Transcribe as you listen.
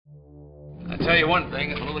you one thing,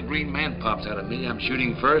 if a little green man pops out of me, I'm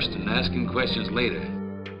shooting first and asking questions later.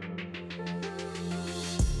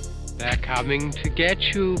 They're coming to get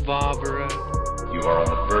you, Barbara. You are on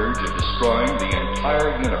the verge of destroying the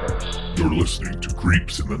entire universe. You're listening to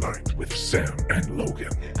Creeps in the Night with Sam and Logan.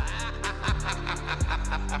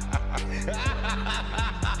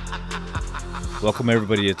 Welcome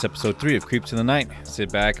everybody, it's episode 3 of Creeps in the Night.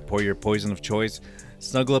 Sit back, pour your poison of choice,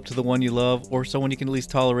 snuggle up to the one you love, or someone you can at least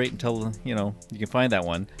tolerate until, you can find that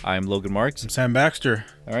one. I'm Logan Marks. I'm Sam Baxter.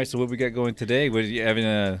 Alright, so what we got going today? What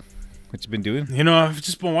you been doing? I've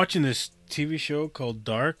just been watching this TV show called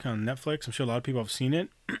Dark on Netflix. I'm sure a lot of people have seen it.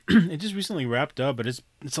 It just recently wrapped up, but it's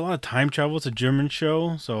a lot of time travel. It's a German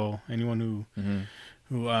show, so anyone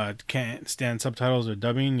who can't stand subtitles or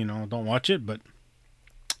dubbing, don't watch it, but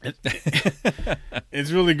it's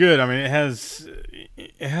really good. I mean, it has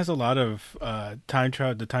a lot of the time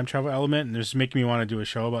travel element, and it's making me want to do a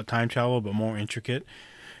show about time travel, but more intricate.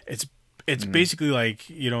 It's basically like,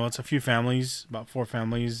 it's a few families, about 4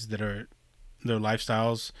 families that are their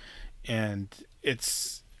lifestyles, and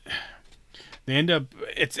it's set in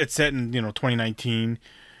 2019,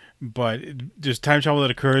 but there's time travel that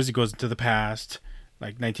occurs. It goes into the past,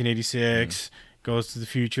 like 1986. Goes to the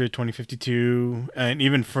future, 2052, and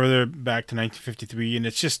even further back to 1953, and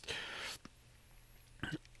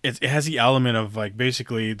it has the element of, like,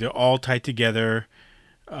 basically they're all tied together.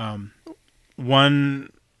 What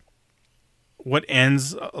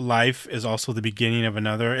ends life is also the beginning of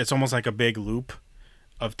another. It's almost like a big loop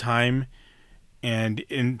of time, and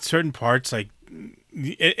in certain parts, like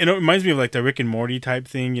it reminds me of like the Rick and Morty type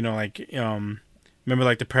thing, remember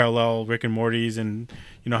like the parallel Rick and Morty's, and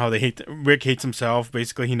how Rick hates himself.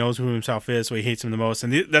 Basically, he knows who himself is, so he hates him the most.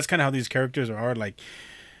 And that's kind of how these characters are. Like,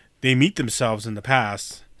 they meet themselves in the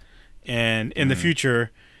past and in the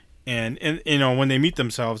future, and when they meet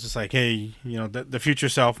themselves, it's like, hey, the future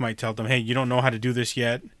self might tell them, hey, you don't know how to do this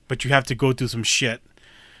yet, but you have to go through some shit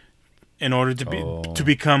in order to become to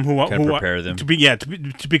become who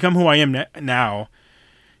I am now.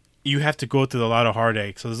 You have to go through a lot of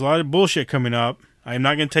heartache. So there's a lot of bullshit coming up. I'm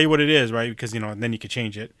not going to tell you what it is, right? Because, then you could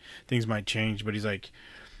change it. Things might change. But he's like,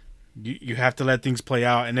 you have to let things play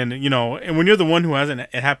out. And then, and when you're the one who hasn't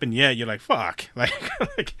it happened yet, you're like, fuck. Like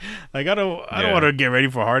I don't want to get ready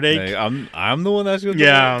for heartache. Hey, I'm the one that's going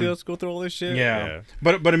to go through all this shit. Yeah.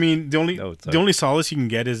 But I mean, the only solace you can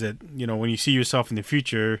get is that, when you see yourself in the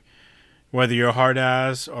future, whether you're a hard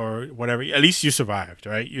ass or whatever, at least you survived,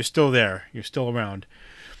 right? You're still there. You're still around.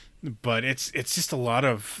 But it's just a lot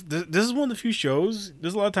of this is one of the few shows.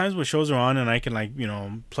 There's a lot of times when shows are on and I can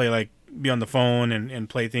play, be on the phone and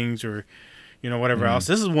play things or whatever else.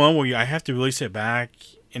 This is one where I have to really sit back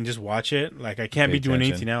and just watch it. Like, I can't be doing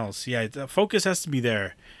anything else. Yeah, the focus has to be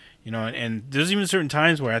there. And there's even certain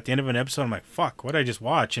times where at the end of an episode I'm like, fuck, what did I just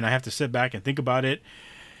watch? And I have to sit back and think about it.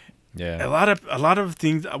 Yeah. A lot of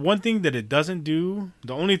things. One thing that it doesn't do,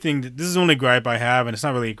 this is the only gripe I have, and it's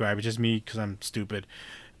not really a gripe, it's just me because I'm stupid.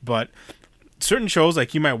 But certain shows,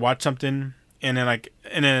 like, you might watch something, and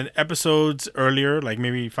then episodes earlier, like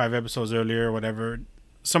maybe 5 episodes earlier or whatever,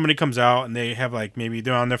 somebody comes out and they have maybe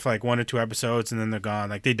they're on there for 1 or 2 episodes and then they're gone,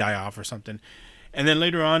 like they die off or something. And then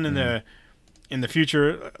later on in the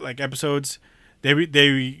future, episodes,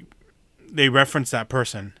 they reference that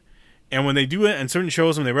person. And when they do it in certain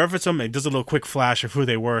shows, when they reference them, it does a little quick flash of who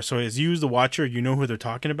they were. So as you as the watcher, you know who they're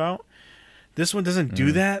talking about. This one doesn't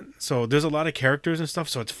do that, so there's a lot of characters and stuff,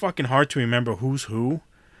 so it's fucking hard to remember who's who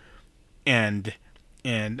and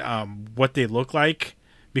what they look like,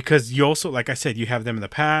 because you also, like I said, you have them in the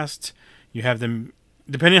past, you have them,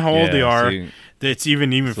 depending on how old they are, it's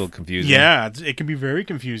even a little confusing. Yeah, it can be very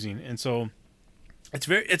confusing, and so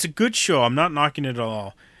it's a good show. I'm not knocking it at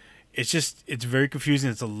all. It's very confusing.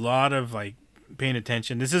 It's a lot of paying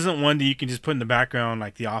attention. This isn't one that you can just put in the background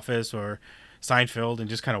like The Office or Seinfeld and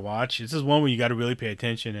just kind of watch. This is one where you got to really pay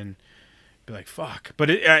attention and be like, fuck.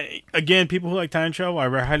 But again, people who like time travel, I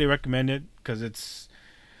highly recommend it because it's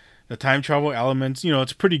the time travel elements.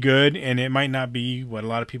 It's pretty good, and it might not be what a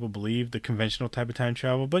lot of people believe, the conventional type of time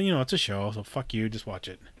travel. But it's a show, so fuck you, just watch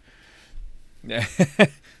it. Yeah.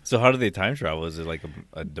 So how do they time travel? Is it like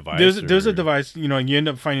a device? There's a device. You end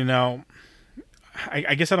up finding out.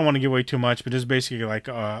 I guess I don't want to give away too much, but there's basically like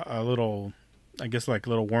a little, I guess like a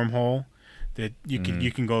little wormhole that you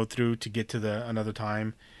can go through to get to another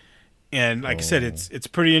time. And like I said, it's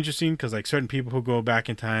pretty interesting because like certain people who go back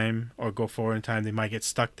in time or go forward in time, they might get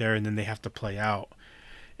stuck there and then they have to play out.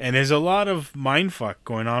 And there's a lot of mindfuck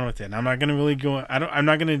going on with it. And I'm not gonna really go. I'm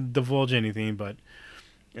not gonna divulge anything, but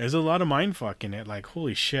there's a lot of mindfuck in it. Like,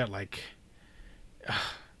 holy shit! Like,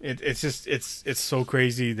 It's so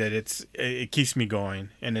crazy that it keeps me going,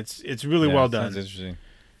 and it's really well done. Sounds interesting.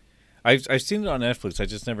 I've seen it on Netflix. I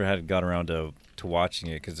just never had got around to watching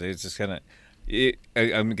it because it's just kind of.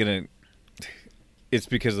 It's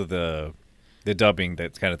because of the dubbing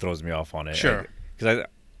that kind of throws me off on it. Sure. Because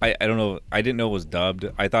I don't know. I didn't know it was dubbed.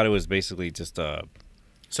 I thought it was basically just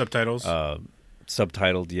Subtitles.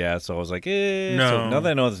 subtitled. Yeah. So I was like, eh. No. So now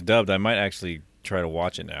that I know it's dubbed, I might actually try to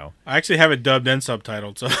watch it now. I actually have it dubbed and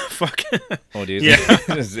subtitled, so fuck. Oh, dude. Yeah.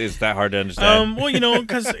 It's that hard to understand. Well,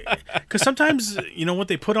 because sometimes what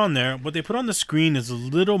they put on the screen is a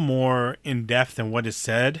little more in depth than what is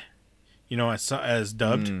said, as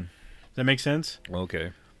dubbed. Does that make sense?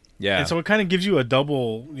 Okay. Yeah. And so it kind of gives you a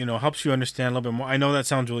double, helps you understand a little bit more. I know that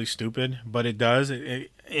sounds really stupid, but it does.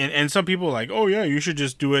 And some people are like, oh yeah, you should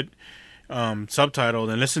just do it subtitled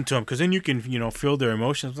and listen to them because then you can, feel their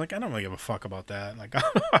emotions. Like, I don't really give a fuck about that. Like,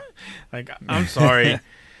 I'm sorry.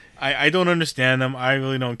 I don't understand them. I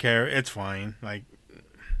really don't care. It's fine. Like,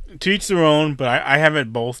 to each their own, but I have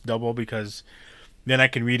it both double because then I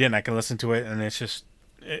can read it and I can listen to it, and it's just,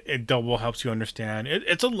 it double helps you understand.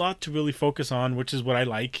 It's a lot to really focus on, which is what I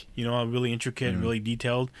like, really intricate and really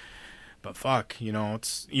detailed. But fuck,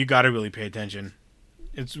 it's, you got to really pay attention.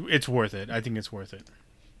 It's worth it. I think it's worth it.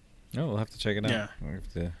 Oh, we'll have to check it out. Yeah. We'll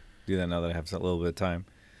have to do that now that I have a little bit of time.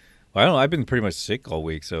 Well, I don't know. I've been pretty much sick all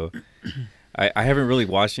week, so I haven't really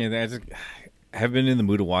watched anything. I haven't been in the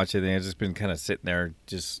mood to watch anything. I've just been kind of sitting there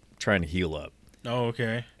just trying to heal up. Oh,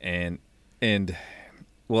 okay. And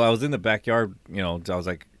well, I was in the backyard, I was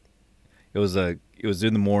like, it was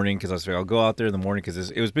in the morning because I was like, I'll go out there in the morning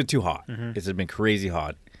because it was been too hot. Mm-hmm. It's been crazy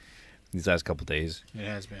hot these last couple of days. It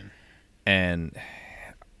has been. And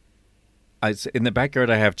in the backyard,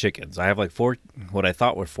 I have chickens. I have like what I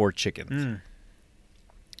thought were 4 chickens.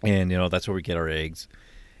 And, that's where we get our eggs.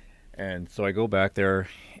 And so I go back there,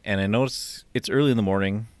 and I notice it's early in the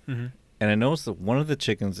morning, and I notice that one of the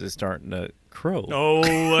chickens is starting to crow. Oh,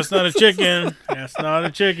 that's not a chicken. That's not a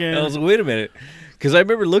chicken. And I was like, wait a minute. Because I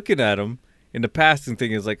remember looking at him in the past and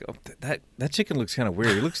thinking, like, oh, that chicken looks kind of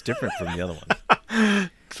weird. He looks different from the other one.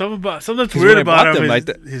 Something's weird about him.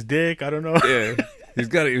 His dick, I don't know. Yeah. He's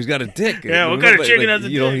got a dick. Yeah, what kind of chicken has a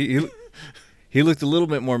dick? He looked a little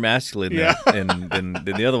bit more masculine than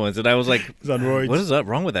the other ones, and I was like, "What is up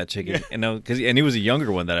wrong with that chicken?" Yeah. And he was a younger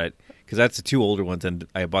one because that's the 2 older ones, and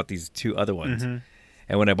I bought these 2 other ones. And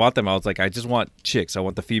when I bought them, I was like, "I just want chicks. I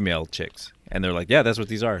want the female chicks." And they're like, "Yeah, that's what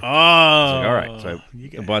these are." Oh, I was like, all right. So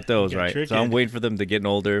I bought those, right? Tricked. So I'm waiting for them to get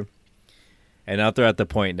older, and now they're at the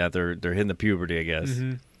point that they're hitting the puberty, I guess.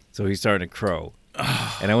 So he's starting to crow.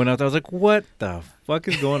 And I went out there, I was like, what the fuck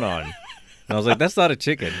is going on? And I was like, that's not a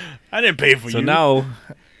chicken. I didn't pay for you. So now,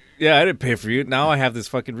 yeah, I didn't pay for you. Now I have this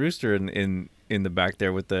fucking rooster in the back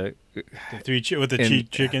there with the 3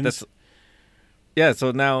 chickens.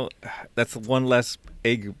 So now that's one less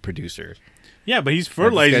egg producer. Yeah, but he's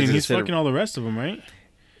fertilizing. He's fucking all the rest of them, right?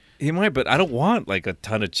 He might, but I don't want like a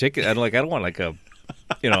ton of chicken. I don't want like a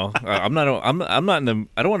I'm not in the.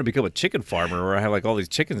 I don't want to become a chicken farmer where I have like all these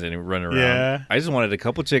chickens running around. Yeah. I just wanted a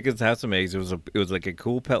couple chickens to have some eggs. It was like a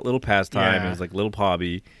cool pet little pastime. Yeah. It was like a little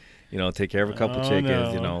hobby, take care of a couple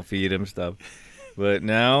chickens, feed them stuff. But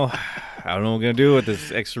now I don't know what I'm gonna do with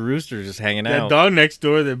this extra rooster just hanging out. That dog next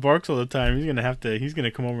door that barks all the time. He's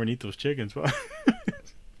gonna come over and eat those chickens.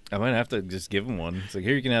 I might have to just give him one. It's like,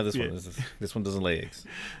 here, you can have this one. This one doesn't lay eggs.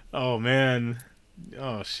 Oh man.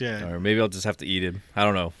 Oh shit! Or maybe I'll just have to eat him. I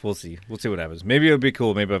don't know. We'll see. We'll see what happens. Maybe it'll be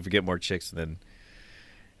cool. Maybe I'll get more chicks, and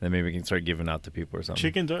then maybe we can start giving out to people or something.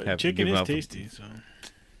 Chicken is tasty. So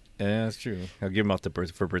yeah, that's true. I'll give them out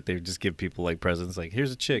for birthday. Just give people like presents. Like,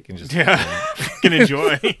 here's a chick, and just can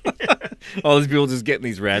enjoy. All these people just getting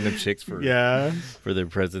these random chicks for their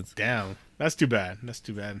presents. Damn, that's too bad.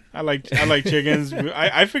 I like chickens.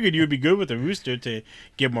 I figured you would be good with a rooster to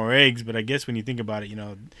get more eggs, but I guess when you think about it,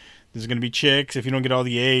 there's going to be chicks if you don't get all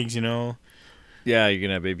the eggs, Yeah, you're going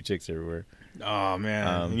to have baby chicks everywhere. Oh,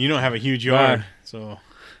 man. And you don't have a huge yard, so...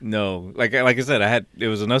 No. Like I said, there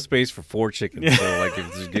was enough space for 4 chickens. So, like,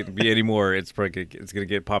 if there's going to be any more, it's going to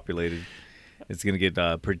get populated. It's going to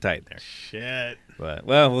get pretty tight there. Shit. But,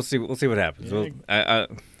 well, we'll see what happens. Yeah.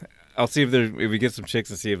 I'll see if we get some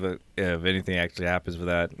chicks and see if anything actually happens with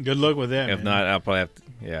that. Good luck with that, If not, I'll probably have to...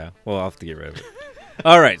 Yeah, well, I'll have to get rid of it.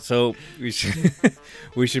 All right, so we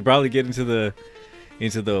should probably get into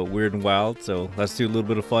the weird and wild. So let's do a little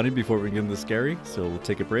bit of funny before we get into the scary. So we'll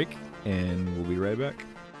take a break and we'll be right back.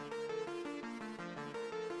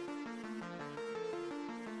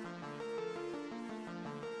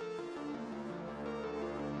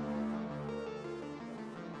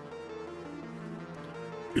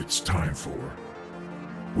 It's time for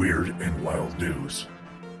Weird and wild news.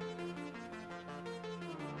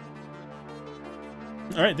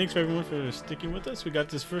 All right, thanks everyone for sticking with us. We got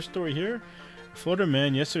this first story here. A Florida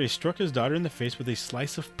man yesterday struck his daughter in the face with a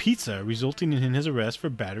slice of pizza, resulting in his arrest for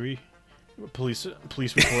battery. Police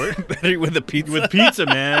report. Battery with a pizza. With pizza,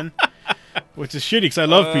 man. Which is shitty because I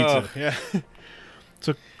love pizza. Yeah.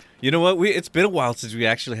 So, you know what? It's been a while since we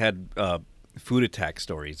actually had food attack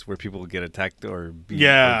stories where people get attacked or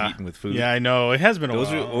beaten with food. Yeah, I know. It has been a those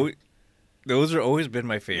while. Those are always been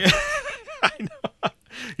my favorite. I know.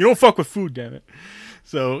 You don't fuck with food, damn it.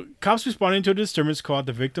 So, cops responding to a disturbance call at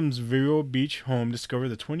the victim's Vero Beach home discovered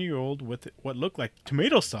the 20-year-old with what looked like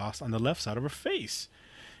tomato sauce on the left side of her face.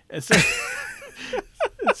 Inside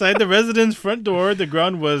the resident's front door, the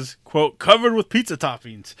ground was, quote, covered with pizza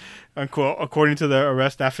toppings, unquote, according to the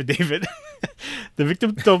arrest affidavit. The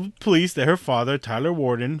victim told police that her father, Tyler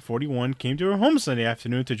Warden, 41, came to her home Sunday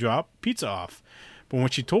afternoon to drop pizza off. But when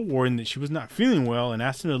she told Warden that she was not feeling well and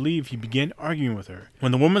asked him to leave, he began arguing with her.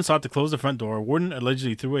 When the woman sought to close the front door, Warden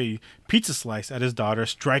allegedly threw a pizza slice at his daughter,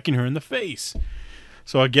 striking her in the face.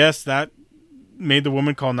 So I guess that made the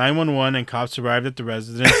woman call 911, and cops arrived at the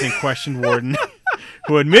residence and questioned Warden,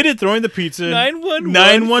 who admitted throwing the pizza.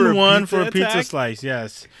 911 for a pizza slice,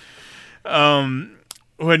 yes.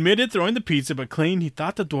 Who admitted throwing the pizza, but claimed he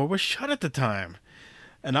thought the door was shut at the time.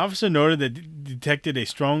 An officer noted that detected a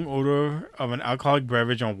strong odor of an alcoholic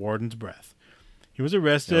beverage on Warden's breath. He was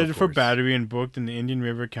arrested for battery and booked in the Indian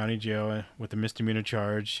River County Jail with a misdemeanor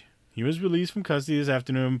charge. He was released from custody this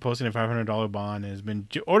afternoon, posting a $500 bond, and has been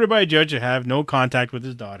ordered by a judge to have no contact with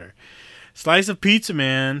his daughter. Slice of pizza,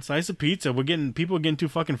 man. Slice of pizza. People are getting too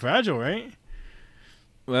fucking fragile, right?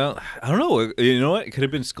 Well, I don't know. You know what? It could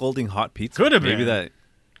have been scalding hot pizza. Could have been. Maybe that.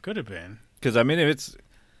 Could have been. Because I mean,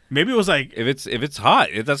 maybe it was like if it's hot,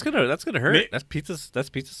 that's gonna hurt. That's pizza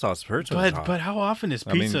sauce hurts. But how often is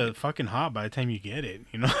pizza fucking hot by the time you get it?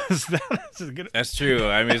 You know, that's true.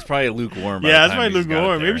 I mean, it's probably lukewarm. Yeah, that's probably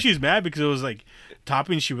lukewarm. Maybe she's mad because it was like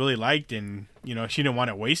toppings she really liked, and you know she didn't want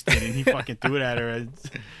it wasted, and he fucking threw it at her.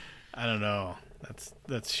 I don't know.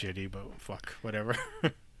 That's shitty, but fuck, whatever.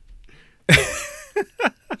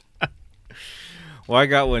 Well, I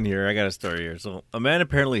got one here. I got a story here. So, a man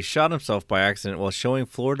apparently shot himself by accident while showing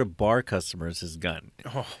Florida bar customers his gun.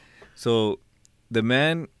 Oh. So, the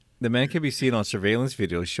man can be seen on surveillance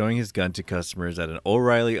video showing his gun to customers at an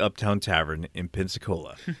O'Reilly Uptown Tavern in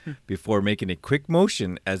Pensacola before making a quick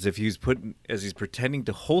motion as if he's pretending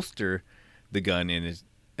to holster the gun in his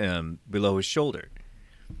below his shoulder.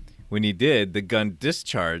 When he did, the gun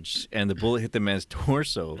discharged and the bullet hit the man's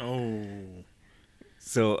torso. Oh.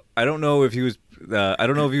 So I don't know if he was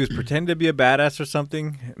pretending to be a badass or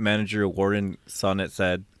something. Manager Warren Sonnet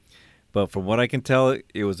said, but from what I can tell,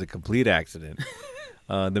 it was a complete accident.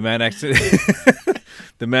 The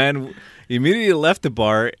man immediately left the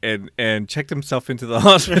bar and checked himself into the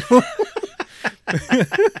hospital.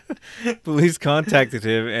 Police contacted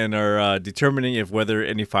him and are determining whether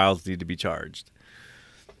any files need to be charged.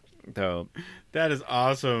 So that is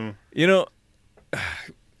awesome. You know,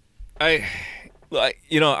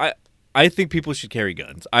 I think people should carry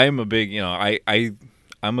guns. I am a big,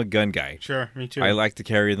 I'm a gun guy. Sure, me too. I like to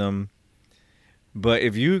carry them. But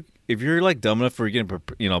if you're like dumb enough for you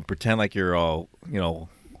to pretend like you're all,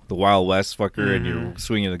 the Wild West fucker and you're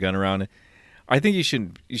swinging the gun around, I think you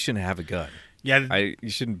shouldn't have a gun. Yeah, you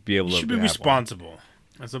shouldn't be able to. You should be responsible.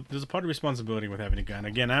 There's a part of responsibility with having a gun.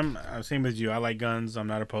 Again, I'm same as you. I like guns. I'm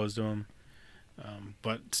not opposed to them.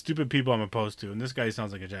 But stupid people I'm opposed to, and this guy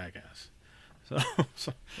sounds like a jackass.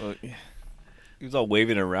 So. Well, he was all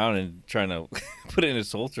waving around and trying to put it in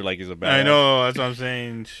his holster like he's a badass. I know, that's what I'm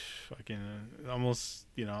saying. Fucking almost,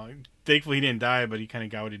 thankfully he didn't die, but he kind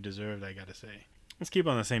of got what he deserved, I gotta say. Let's keep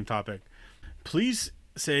on the same topic. Police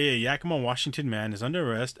say a Yakima, Washington man is under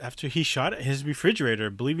arrest after he shot at his refrigerator,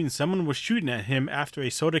 believing someone was shooting at him after a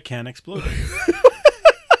soda can exploded.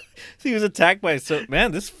 So he was attacked by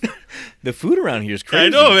the food around here is crazy. I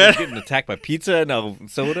know, man. He's getting attacked by pizza and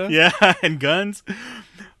soda. Yeah, and guns.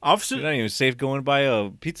 Officer, you're not even safe going by a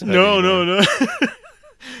Pizza Hut. No.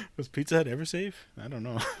 Was Pizza Hut ever safe? I don't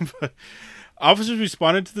know. But officers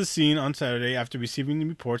responded to the scene on Saturday after receiving the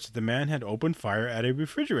reports that the man had opened fire at a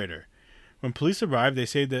refrigerator. When police arrived, they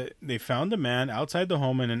say that they found the man outside the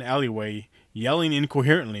home in an alleyway, yelling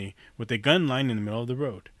incoherently with a gun lying in the middle of the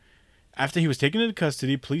road. After he was taken into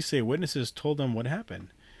custody, police say witnesses told them what happened.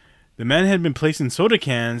 The man had been placing soda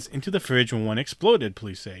cans into the fridge when one exploded,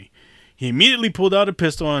 police say. He immediately pulled out a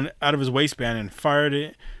pistol out of his waistband and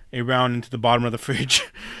fired a round into the bottom of the fridge.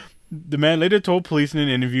 The man later told police in an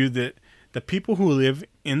interview that The people who live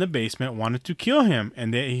in the basement wanted to kill him,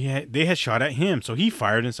 and they had shot at him, so he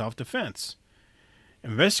fired in self-defense.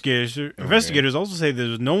 Investigators also say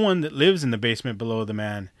there's no one that lives in the basement below the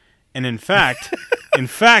man, and in fact,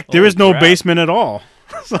 there is no basement at all.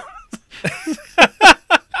 So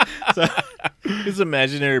His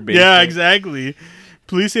imaginary basement. yeah, exactly.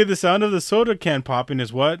 Police say the sound of the soda can popping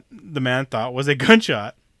is what the man thought was a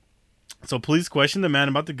gunshot. So police questioned the man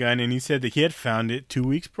about the gun, and he said that he had found it 2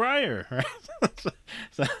 weeks prior. Right?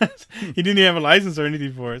 so he didn't even have a license or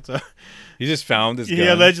anything for it. So He just found this gun. he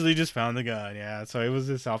allegedly just found the gun. Yeah, so it was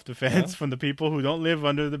a self-defense from the people who don't live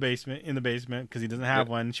in the basement because he doesn't have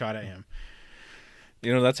one. Shot at him.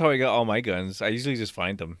 You know, that's how I got all my guns. I usually just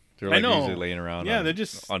find them. They're like usually laying around. Yeah, on, they're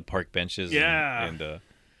just on park benches. Yeah. And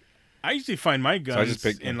I usually find my guns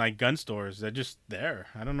picked in like gun stores. They're just there.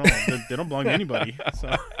 I don't know. They don't belong to anybody.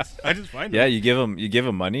 So I just find them. yeah, you give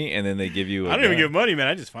them money, and then they give you. I don't even give money, man.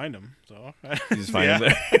 I just find them. So You just find them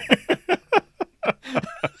there.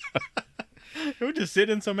 It would just sit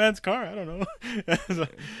in some man's car. I don't know.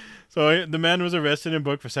 So the man was arrested and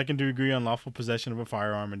booked for second-degree unlawful possession of a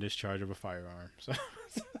firearm and discharge of a firearm.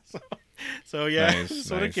 So yeah, Nice,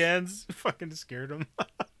 soda nice. cans fucking scared him.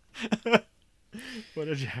 What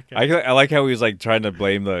a jackass! I like how he was like trying to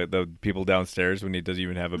blame the people downstairs when he doesn't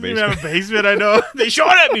even have a Doesn't basement. even have a basement. I know. They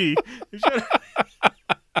shot at me.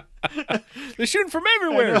 They're shooting from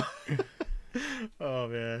everywhere. Oh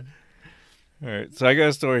man. All right, so I got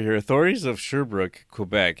a story here. Authorities of Sherbrooke,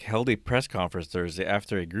 Quebec, held a press conference Thursday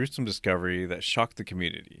after a gruesome discovery that shocked the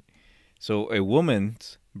community. So, a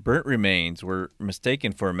woman's burnt remains were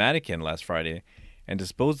mistaken for a mannequin last Friday and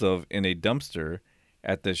disposed of in a dumpster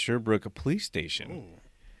at the Sherbrooke police station. Ooh.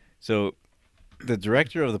 So, the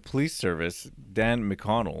director of the police service, Dan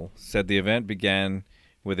McConnell, said the event began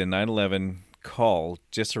with a 911 call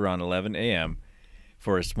just around 11 a.m.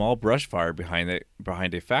 for a small brush fire behind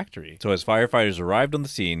a factory. So as firefighters arrived on the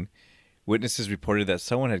scene, witnesses reported that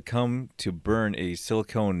someone had come to burn a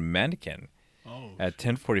silicone mannequin. At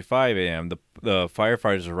 10:45 a.m., the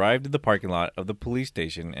firefighters arrived in the parking lot of the police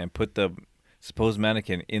station and put the supposed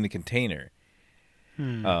mannequin in the container,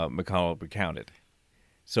 McConnell recounted.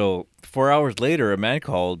 So 4 hours later, a man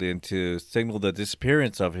called in to signal the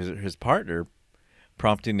disappearance of his partner,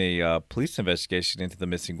 prompting a police investigation into the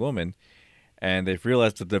missing woman. And they've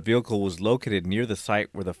realized that the vehicle was located near the site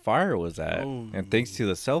where the fire was at. Oh. And thanks to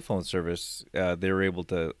the cell phone service, they were able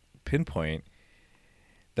to pinpoint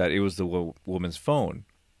that it was the woman's phone.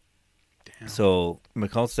 Damn. So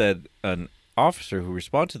McCall said an officer who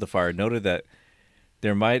responded to the fire noted that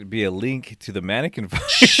there might be a link to the mannequin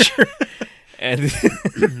fire and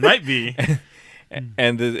Might be.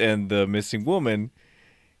 and the missing woman.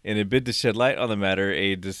 In a bid to shed light on the matter,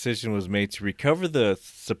 a decision was made to recover the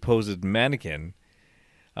supposed mannequin.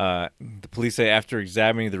 The police say after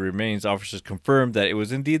examining the remains, officers confirmed that it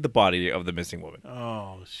was indeed the body of the missing woman.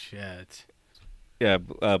 Oh shit. Yeah,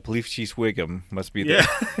 Police Chief Wiggum must be Yeah.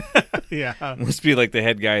 the Yeah. must be like the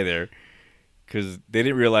head guy there, because they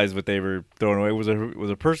didn't realize what they were throwing away was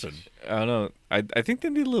a person. I don't know. I think they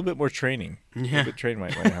need a little bit more training. A Yeah. little bit training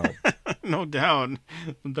might help. No doubt.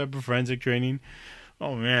 Some type of forensic training.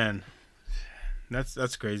 Oh man,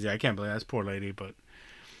 that's crazy. I can't believe that's poor lady, but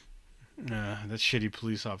that's shitty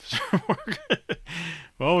police officer work.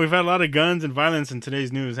 Well, we've had a lot of guns and violence in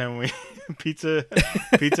today's news, haven't we? pizza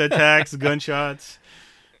attacks, gunshots.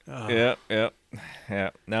 Yeah.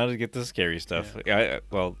 Now to get the scary stuff. Yeah.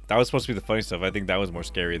 Well, that was supposed to be the funny stuff. I think that was more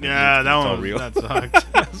scary than Yeah, it's that all one real. that sucked.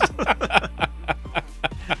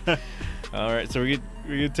 All right, so we're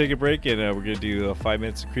gonna take a break and we're gonna do 5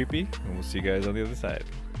 minutes of creepy, and we'll see you guys on the other side.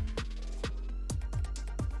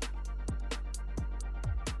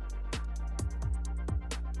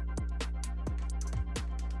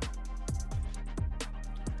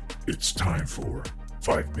 It's time for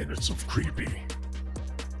 5 minutes of creepy.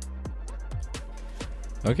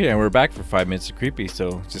 Okay, and we're back for 5 minutes of creepy.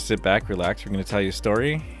 So just sit back, relax. We're gonna tell you a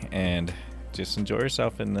story and just enjoy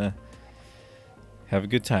yourself and have a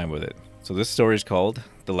good time with it. So this story is called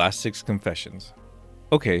The Last 6 Confessions.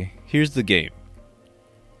 Okay, here's the game.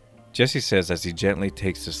 Jesse says as he gently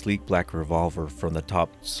takes the sleek black revolver from the top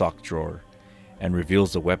sock drawer and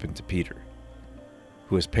reveals the weapon to Peter,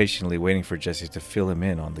 who is patiently waiting for Jesse to fill him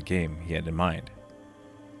in on the game he had in mind.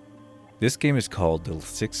 This game is called The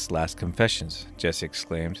 6 Last Confessions, Jesse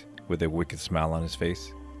exclaimed, with a wicked smile on his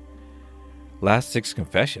face. Last 6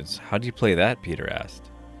 confessions? How do you play that? Peter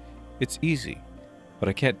asked. It's easy, but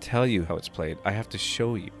I can't tell you how it's played. I have to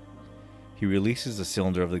show you. He releases the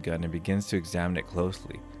cylinder of the gun and begins to examine it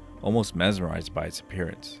closely, almost mesmerized by its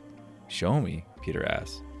appearance. Show me, Peter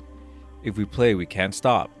asked. If we play, we can't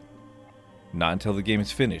stop. Not until the game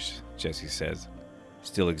is finished, Jesse says,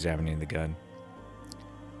 still examining the gun.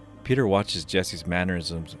 Peter watches Jesse's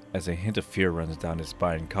mannerisms as a hint of fear runs down his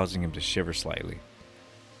spine, causing him to shiver slightly.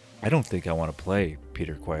 I don't think I want to play,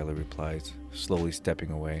 Peter quietly replies, slowly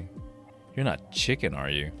stepping away. You're not chicken, are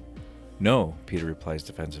you? No, Peter replies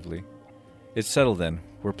defensively. It's settled then.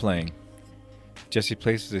 We're playing. Jesse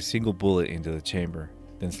places a single bullet into the chamber,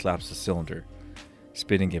 then slaps the cylinder,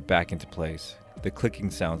 spinning it back into place. The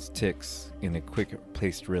clicking sound ticks in a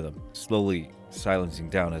quick-paced rhythm, slowly silencing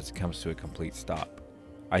down as it comes to a complete stop.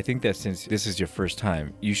 I think that since this is your first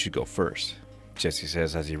time, you should go first, Jesse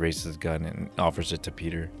says as he raises his gun and offers it to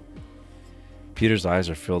Peter. Peter's eyes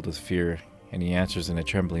are filled with fear, and he answers in a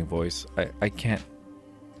trembling voice, I can't.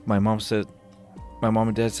 My mom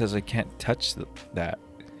and dad says I can't touch that.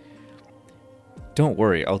 Don't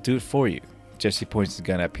worry, I'll do it for you. Jesse points the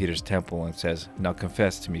gun at Peter's temple and says, now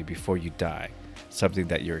confess to me before you die, something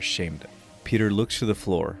that you're ashamed of. Peter looks to the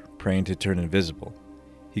floor, praying to turn invisible.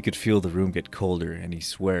 He could feel the room get colder, and he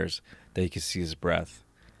swears that he can see his breath.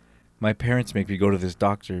 My parents make me go to this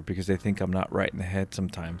doctor because they think I'm not right in the head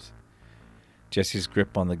sometimes. Jesse's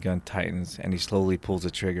grip on the gun tightens, and he slowly pulls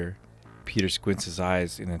the trigger. Peter squints his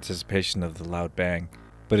eyes in anticipation of the loud bang,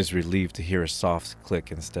 but is relieved to hear a soft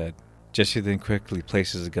click instead. Jesse then quickly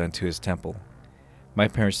places the gun to his temple. My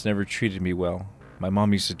parents never treated me well. My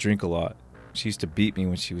mom used to drink a lot. She used to beat me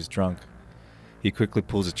when she was drunk. He quickly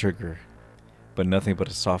pulls the trigger, but nothing but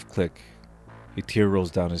a soft click. A tear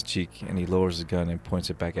rolls down his cheek, and he lowers the gun and points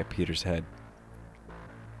it back at Peter's head.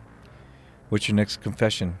 What's your next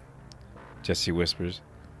confession? Jesse whispers.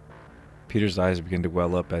 Peter's eyes begin to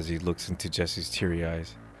well up as he looks into Jesse's teary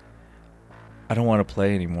eyes. I don't want to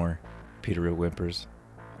play anymore, Peter whimpers.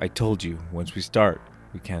 I told you, once we start,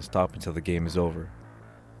 we can't stop until the game is over.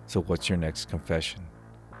 So what's your next confession?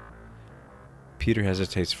 Peter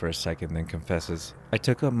hesitates for a second, then confesses, I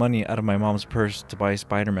took up money out of my mom's purse to buy a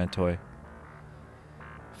Spider-Man toy.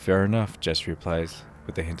 Fair enough, Jesse replies,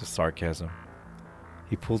 with a hint of sarcasm.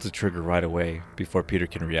 He pulls the trigger right away, before Peter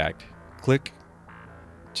can react. Click.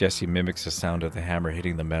 Jesse mimics the sound of the hammer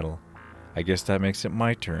hitting the metal. I guess that makes it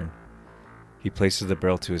my turn. He places the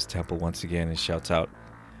barrel to his temple once again and shouts out,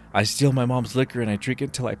 I steal my mom's liquor and I drink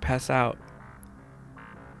it till I pass out.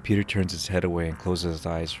 Peter turns his head away and closes his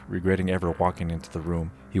eyes, regretting ever walking into the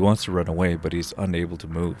room. He wants to run away, but he's unable to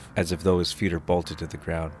move, as if though his feet are bolted to the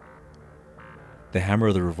ground. The hammer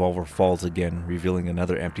of the revolver falls again, revealing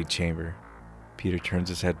another empty chamber. Peter turns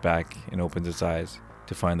his head back and opens his eyes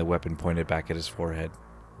to find the weapon pointed back at his forehead.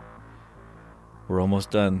 We're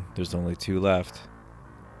almost done. There's only 2 left,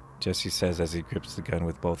 Jesse says as he grips the gun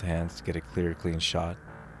with both hands to get a clear, clean shot.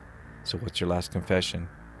 So what's your last confession?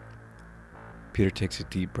 Peter takes a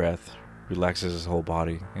deep breath, relaxes his whole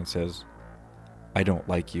body, and says, I don't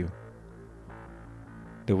like you.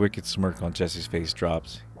 The wicked smirk on Jesse's face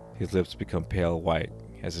drops. His lips become pale white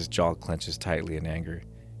as his jaw clenches tightly in anger.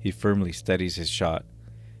 He firmly steadies his shot.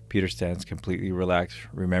 Peter stands completely relaxed,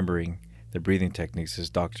 remembering the breathing techniques his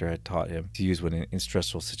doctor had taught him to use when in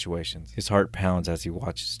stressful situations. His heart pounds as he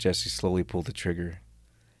watches Jesse slowly pull the trigger.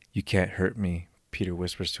 You can't hurt me, Peter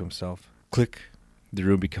whispers to himself. Click. The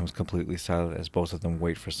room becomes completely silent as both of them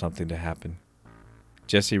wait for something to happen.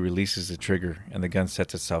 Jesse releases the trigger and the gun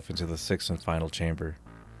sets itself into the 6th and final chamber.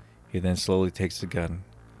 He then slowly takes the gun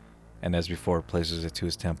and, as before, places it to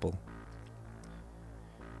his temple.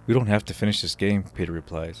 We don't have to finish this game, Peter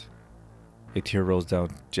replies. A tear rolls down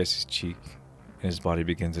Jesse's cheek, and his body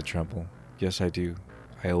begins to tremble. Yes, I do.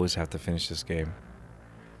 I always have to finish this game.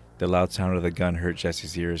 The loud sound of the gun hurt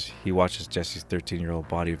Jesse's ears. He watches Jesse's 13-year-old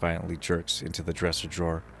body violently jerks into the dresser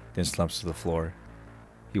drawer, then slumps to the floor.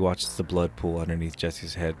 He watches the blood pool underneath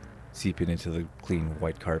Jesse's head, seeping into the clean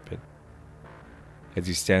white carpet. As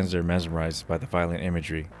he stands there mesmerized by the violent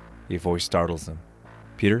imagery, a voice startles him.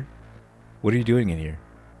 Peter? What are you doing in here?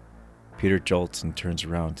 Peter jolts and turns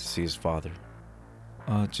around to see his father.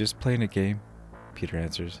 Just playing a game, Peter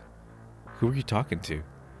answers. Who are you talking to?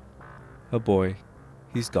 A boy.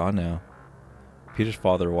 He's gone now. Peter's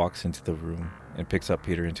father walks into the room and picks up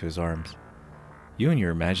Peter into his arms. You and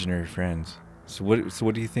your imaginary friends. So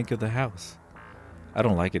what do you think of the house? I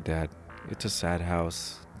don't like it, Dad. It's a sad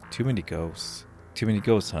house. Too many ghosts. Too many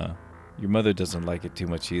ghosts, huh? Your mother doesn't like it too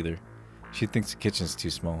much either. She thinks the kitchen's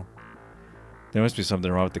too small. There must be something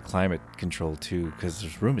wrong with the climate control too, because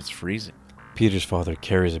this room is freezing. Peter's father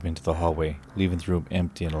carries him into the hallway, leaving the room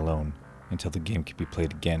empty and alone, until the game can be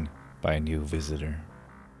played again by a new visitor.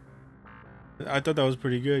 I thought that was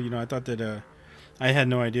pretty good. I thought that I had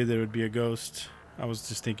no idea that it would be a ghost. I was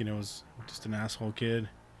just thinking it was just an asshole kid,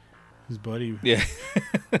 his buddy. Yeah.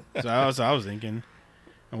 So I was thinking.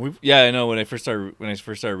 And Yeah, I know. When I first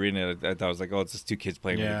started reading it, I thought I was like, oh, it's just two kids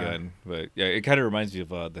playing with Yeah. a gun. But yeah, it kind of reminds me of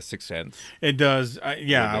The Sixth Sense. It does. I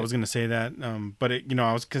bit. was gonna say that. But it,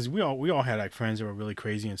 I was because we all had like friends that were really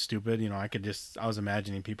crazy and stupid. I was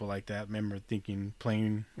imagining people like that. Remember thinking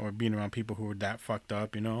playing or being around people who were that fucked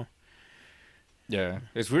up. Yeah,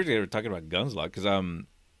 it's weird they were talking about guns a lot because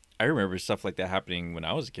I remember stuff like that happening when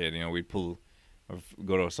I was a kid. We'd pull or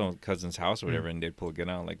go to some cousin's house or whatever, and they'd pull a gun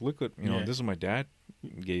out. Like, look what Yeah. this is my dad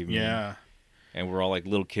gave me. Yeah. And we're all like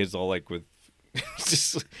little kids, all like with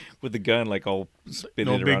just with the gun, like all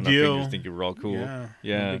spinning No it big around our deal. fingers, thinking we're all cool. Yeah.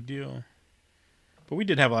 No big deal. But we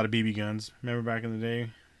did have a lot of BB guns. Remember back in the day?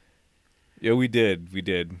 Yeah, we did.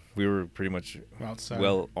 We were pretty much Outside.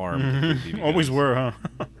 well armed. with BB Always guns. were,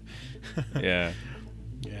 huh? Yeah.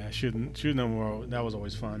 Yeah, shooting them were, that was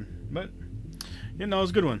always fun. But it was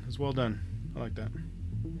a good one. It's well done. I like that.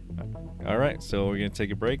 All right, so we're gonna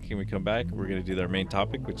take a break, and we come back. We're gonna do our main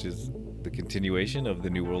topic, which is the continuation of the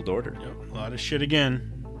New World Order. Yep, a lot of shit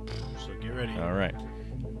again. So get ready. All right.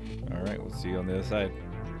 We'll see you on the other side.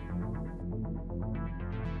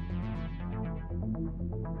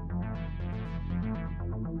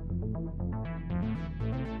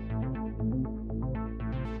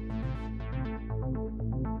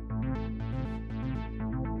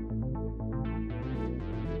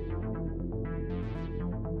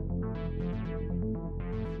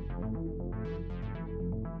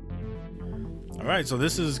 All right, so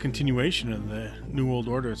this is continuation of the New World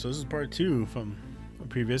Order. So this is part 2 from a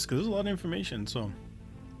previous, because there's a lot of information. So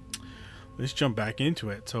let's jump back into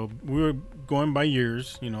it. So we were going by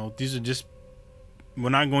years. These are just, we're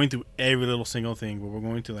not going through every little single thing, but we're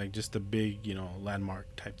going to like just the big,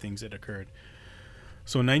 landmark type things that occurred.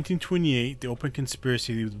 So in 1928, the Open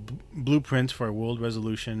Conspiracy Blueprints for a World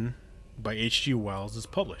Resolution by H.G. Wells is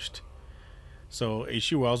published. So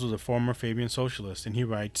H.G. Wells was a former Fabian socialist, and he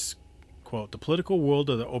writes, quote, "The political world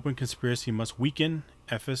of the open conspiracy must weaken,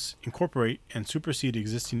 efface, incorporate, and supersede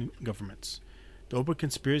existing governments. The open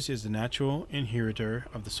conspiracy is the natural inheritor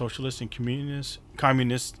of the socialist and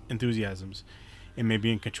communist enthusiasms. It may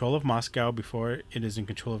be in control of Moscow before it is in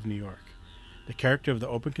control of New York. The character of the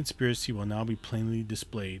open conspiracy will now be plainly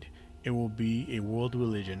displayed. It will be a world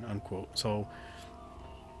religion," unquote. So,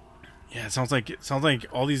 yeah, it sounds like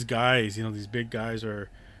all these guys, these big guys are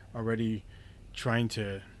already trying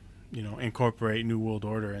to, incorporate New World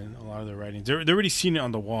Order in a lot of their writings. They're already seeing it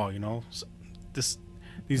on the wall, So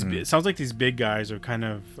it sounds like these big guys are kind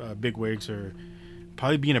of big wigs are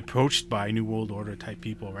probably being approached by New World Order type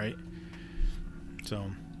people, right?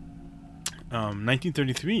 So,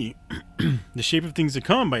 1933, The Shape of Things to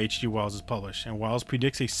Come by H.G. Wells is published, and Wells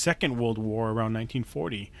predicts a second world war around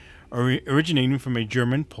 1940, originating from a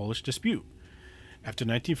German-Polish dispute. After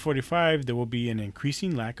 1945, there will be an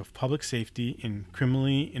increasing lack of public safety in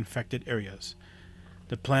criminally infected areas.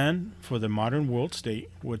 The plan for the modern world state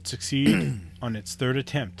would succeed on its third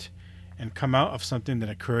attempt and come out of something that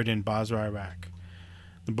occurred in Basra, Iraq.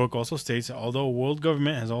 The book also states that although world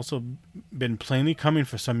government has also been plainly coming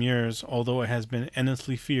for some years, although it has been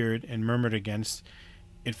endlessly feared and murmured against,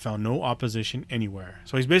 it found no opposition anywhere.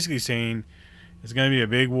 So he's basically saying it's going to be a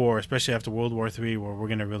big war, especially after World War III, where we're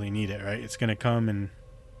going to really need it, right? It's going to come and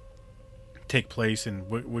take place, and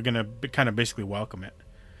we're going to kind of basically welcome it.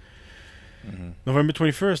 Mm-hmm. November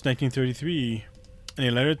 21st, 1933, in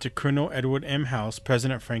a letter to Colonel Edward M. House,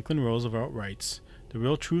 President Franklin Roosevelt writes, "The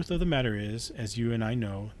real truth of the matter is, as you and I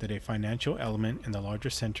know, that a financial element in the larger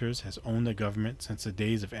centers has owned the government since the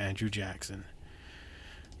days of Andrew Jackson."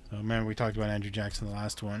 So, remember, we talked about Andrew Jackson in the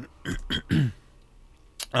last one.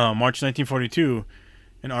 March 1942,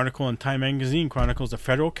 an article in Time magazine chronicles the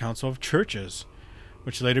Federal Council of Churches,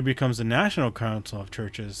 which later becomes the National Council of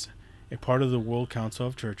Churches, a part of the World Council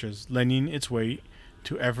of Churches, lending its weight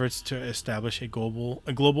to efforts to establish a global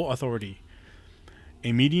authority.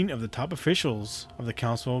 A meeting of the top officials of the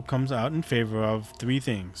council comes out in favor of three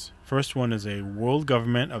things. First one is a world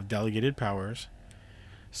government of delegated powers.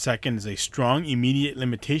 Second is a strong immediate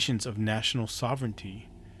limitations of national sovereignty.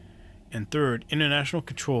 And third, international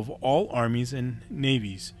control of all armies and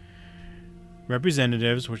navies.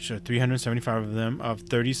 Representatives, which are 375 of them, of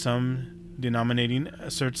 30-some denominating,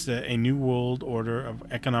 asserts that a new world order of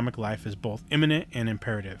economic life is both imminent and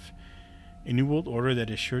imperative. A new world order that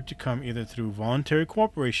is sure to come either through voluntary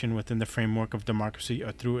cooperation within the framework of democracy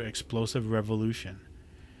or through explosive revolution.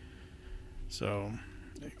 So,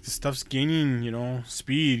 this stuff's gaining,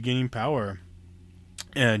 speed, gaining power.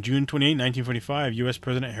 June 28, 1945, U.S.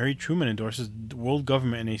 President Harry Truman endorses the world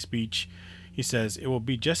government in a speech. He says, "It will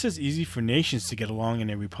be just as easy for nations to get along in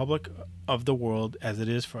a republic of the world as it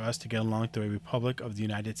is for us to get along through a republic of the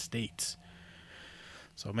United States."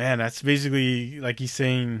 So, man, that's basically like he's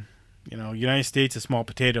saying, United States is small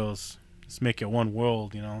potatoes. Let's make it one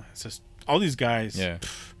world, It's just all these guys. Yeah.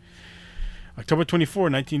 October 24,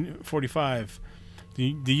 1945,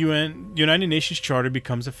 the United Nations Charter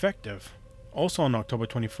becomes effective. Also on October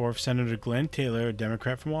 24th, Senator Glenn Taylor, a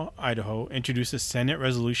Democrat from Idaho, introduces Senate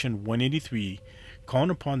Resolution 183, calling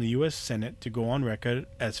upon the U.S. Senate to go on record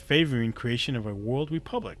as favoring creation of a world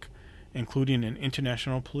republic, including an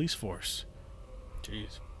international police force.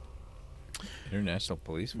 Jeez. International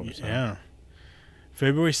police force. Yeah.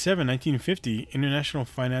 February 7, 1950, international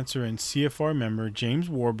financier and CFR member James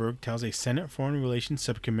Warburg tells a Senate Foreign Relations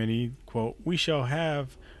Subcommittee, quote, "We shall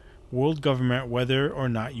have world government whether or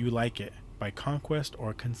not you like it, by conquest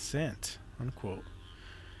or consent," unquote.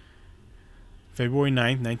 February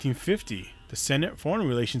 9, 1950, the Senate Foreign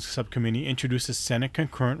Relations Subcommittee introduces Senate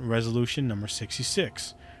Concurrent Resolution number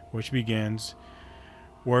 66, which begins,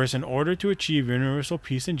 "Whereas in order to achieve universal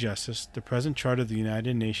peace and justice, the present charter of the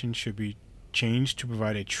United Nations should be changed to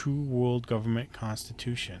provide a true world government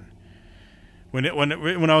constitution." When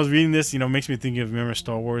I was reading this, it makes me think of, remember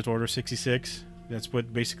Star Wars Order 66? That's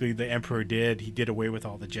what basically the Emperor did. He did away with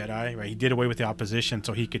all the Jedi, right? He did away with the opposition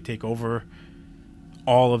so he could take over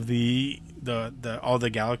all of the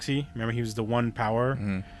galaxy. Remember, he was the one power.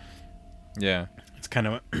 Mm-hmm. Yeah. It's kind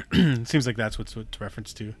of it seems like that's what it's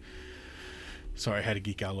referenced to. Sorry, I had to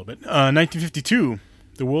geek out a little bit. 1952.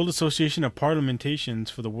 The World Association of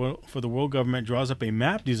Parliamentarians for the World Government draws up a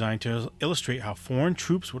map designed to illustrate how foreign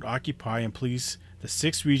troops would occupy and police the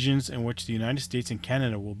 6 regions in which the United States and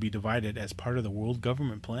Canada will be divided as part of the World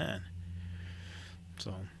Government Plan.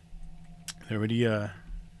 So, they're already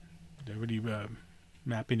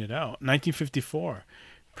mapping it out. 1954,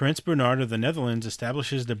 Prince Bernhard of the Netherlands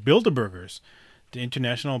establishes the Bilderbergers, the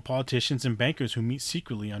international politicians and bankers who meet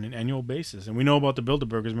secretly on an annual basis. And we know about the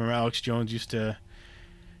Bilderbergers. Remember, Alex Jones used to...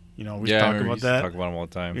 we talk about that. Talk about them all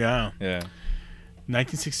the time. Yeah. Yeah.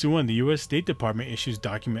 1961, the U.S. State Department issues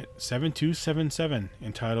document 7277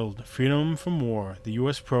 entitled "Freedom from War: The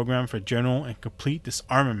U.S. Program for General and Complete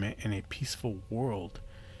Disarmament in a Peaceful World."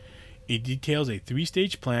 It details a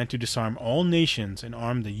 3-stage plan to disarm all nations and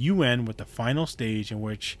arm the UN with the final stage in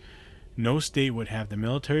which no state would have the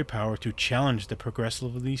military power to challenge the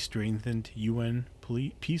progressively strengthened UN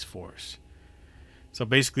peace force. So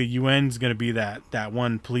basically, UN is going to be that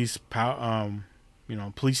one police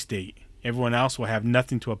police state. Everyone else will have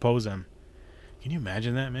nothing to oppose them. Can you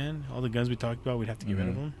imagine that, man? All the guns we talked about, we'd have to get rid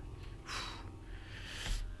of them.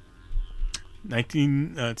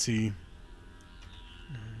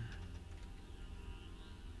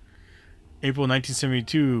 April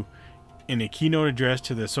 1972, in a keynote address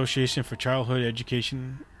to the Association for Childhood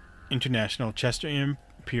Education International, Chester M.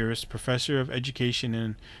 Pierce, professor of education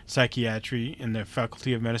and psychiatry in the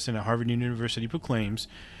Faculty of Medicine at Harvard University, proclaims,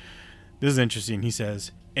 this is interesting, he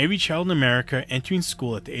says, "Every child in America entering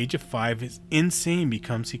school at the age of 5 is insane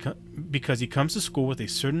because he comes to school with a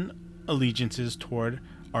certain allegiances toward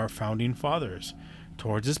our founding fathers,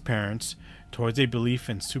 towards his parents, towards a belief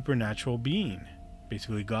in supernatural being,"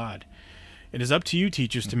 basically God. "It is up to you,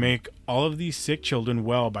 teachers, to make all of these sick children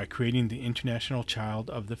well by creating the international child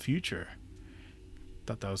of the future."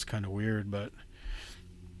 Thought that was kind of weird, but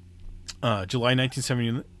July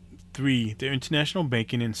 1973, the international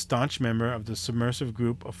banking and staunch member of the submersive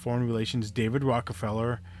group of foreign relations David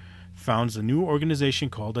Rockefeller founds a new organization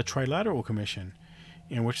called the Trilateral Commission,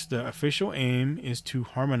 in which the official aim is to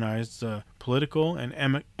harmonize the political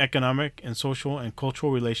and economic and social and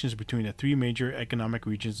cultural relations between the 3 major economic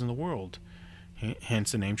regions in the world,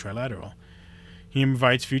 hence the name Trilateral. He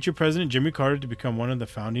invites future President Jimmy Carter to become one of the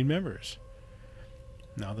founding members.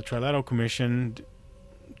 Now, the Trilateral Commission,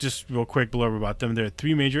 just real quick blurb about them, there are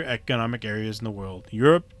 3 major economic areas in the world: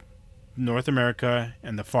 Europe, North America,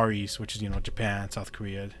 and the Far East, which is, Japan, South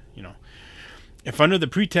Korea, If under the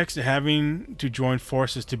pretext of having to join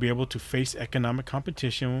forces to be able to face economic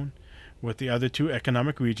competition with the other 2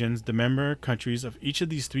 economic regions, the member countries of each of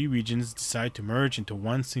these 3 regions decide to merge into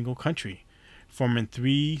one single country, forming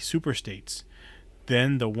 3 superstates,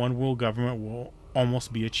 then the one world government will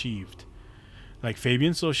almost be achieved. Like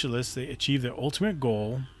Fabian socialists, they achieve their ultimate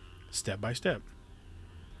goal step by step.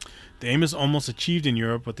 The aim is almost achieved in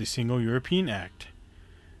Europe with the Single European Act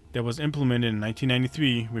that was implemented in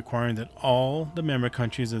 1993, requiring that all the member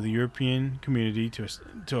countries of the European community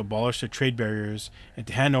to abolish their trade barriers and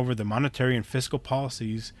to hand over the monetary and fiscal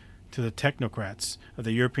policies to the technocrats of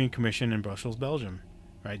the European Commission in Brussels, Belgium.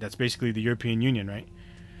 Right? That's basically the European Union, right?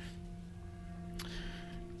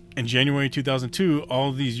 In January 2002, all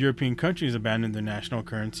of these European countries abandoned their national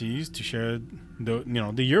currencies to share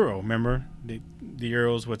the euro. Remember, the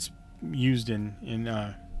euro is what's used in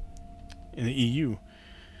the EU.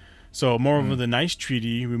 So, moreover, the Nice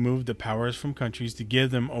Treaty removed the powers from countries to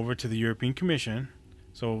give them over to the European Commission.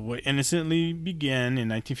 So, what innocently began in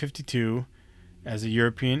 1952 as the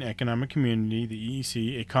European Economic Community, the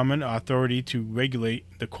EEC, a common authority to regulate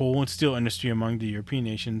the coal and steel industry among the European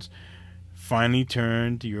nations, finally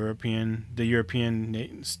turned the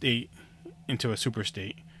European state into a super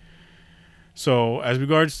state. So, as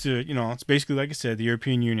regards to, it's basically, like I said, the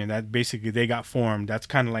European Union, that basically they got formed. That's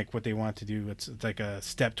kind of like what they want to do. It's like a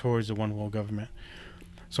step towards the one world government.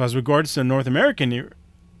 So, as regards to the North American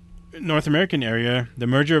area, the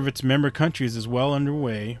merger of its member countries is well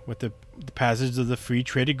underway with the passage of the Free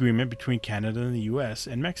Trade Agreement between Canada and the U.S.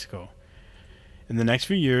 and Mexico. In the next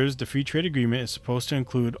few years, the Free Trade Agreement is supposed to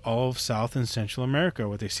include all of South and Central America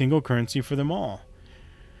with a single currency for them all.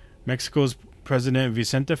 Mexico's President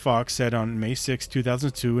Vicente Fox said on May 6,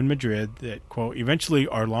 2002 in Madrid that, quote, eventually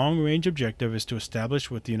our long-range objective is to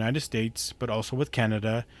establish with the United States, but also with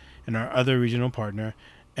Canada and our other regional partner,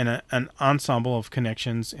 and an ensemble of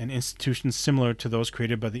connections and institutions similar to those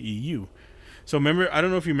created by the EU. So remember, I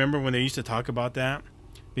don't know if you remember when they used to talk about that.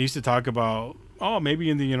 They used to talk about,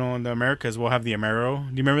 maybe in the in the Americas we'll have the Amero.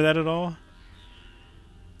 Do you remember that at all?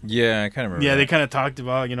 Yeah, I kind of remember. Yeah, that. they kind of talked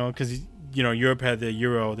about, because Europe had the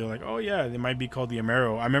euro. They're like, oh yeah, they might be called the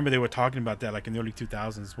Amero. I remember they were talking about that like in the early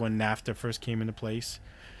 2000s when NAFTA first came into place.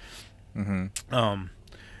 Mm-hmm.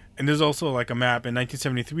 And there's also like a map in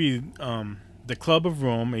 1973. The Club of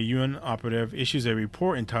Rome, a UN operative, issues a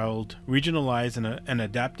report entitled "Regionalized and an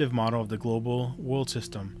Adaptive Model of the Global World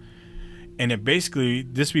System," and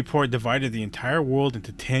this report divided the entire world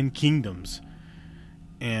into 10 kingdoms.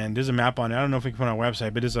 And there's a map on it. I don't know if we can put it on our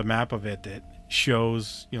website, but there's a map of it that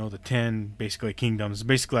shows, the 10 basically kingdoms.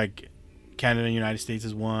 Basically, like Canada and United States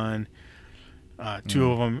is one.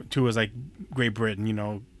 Two is like Great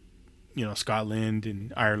Britain, Scotland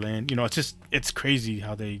and Ireland. It's crazy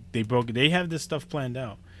how they have this stuff planned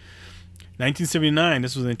out. 1979,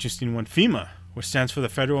 this was an interesting one. FEMA, which stands for the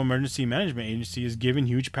Federal Emergency Management Agency, is given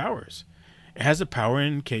huge powers. It has the power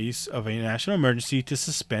in case of a national emergency to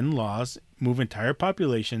suspend laws, move entire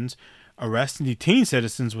populations, arrest and detain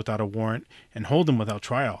citizens without a warrant, and hold them without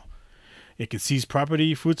trial. It can seize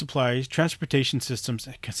property, food supplies, transportation systems,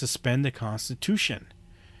 and can suspend the Constitution.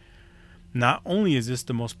 Not only is this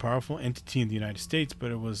the most powerful entity in the United States,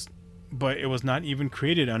 but it was not even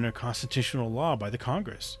created under constitutional law by the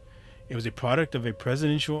Congress. It was a product of a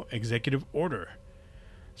presidential executive order.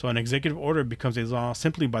 So an executive order becomes a law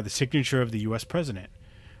simply by the signature of the U.S. president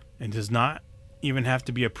and does not even have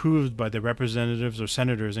to be approved by the representatives or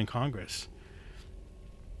senators in Congress.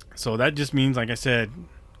 So that just means, like I said,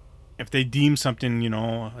 if they deem something,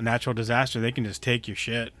 a natural disaster, they can just take your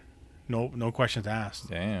shit. No questions asked.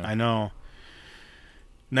 Damn. I know.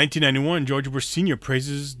 1991, George Bush Sr.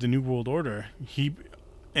 praises the New World Order.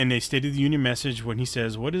 In a State of the Union message, when he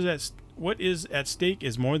says, "What is at stake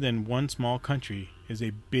is more than one small country, is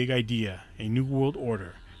a big idea, a new world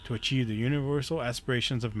order to achieve the universal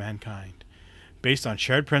aspirations of mankind, based on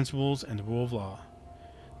shared principles and the rule of law,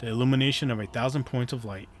 the illumination of 1,000 points of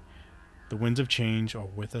light. The winds of change are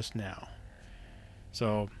with us now."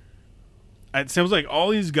 So it seems like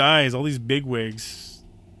all these guys, all these bigwigs,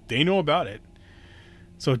 they know about it.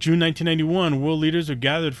 So June 1991, world leaders are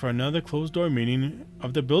gathered for another closed-door meeting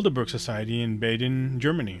of the Bilderberg Society in Baden,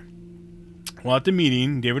 Germany. While at the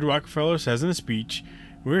meeting, David Rockefeller says in a speech,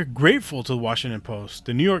 "We're grateful to the Washington Post,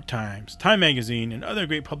 the New York Times, Time Magazine, and other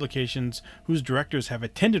great publications whose directors have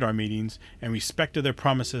attended our meetings and respected their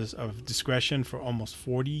promises of discretion for almost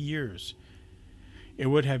 40 years.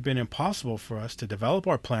 It would have been impossible for us to develop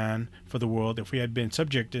our plan for the world if we had been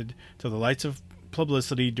subjected to the lights of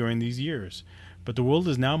publicity during these years. But the world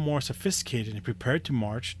is now more sophisticated and prepared to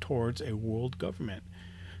march towards a world government.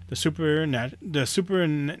 The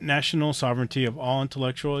supranational sovereignty of all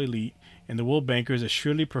intellectual elite and the world bankers is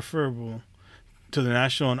surely preferable to the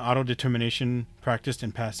national and auto-determination practiced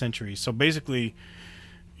in past centuries." So basically,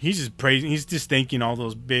 he's just thanking all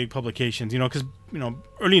those big publications, because,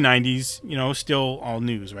 early 90s, still all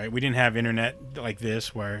news, right? We didn't have internet like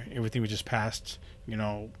this where everything was just passed,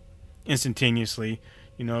 instantaneously.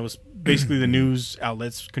 It was basically the news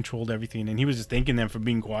outlets controlled everything, and he was just thanking them for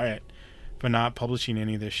being quiet, for not publishing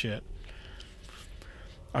any of this shit.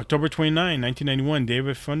 October 29, 1991,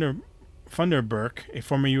 David Funderburk, a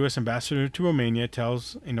former U.S. ambassador to Romania,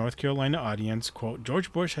 tells a North Carolina audience, quote,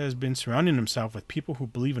 "George Bush has been surrounding himself with people who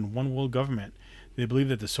believe in one world government. They believe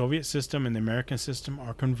that the Soviet system and the American system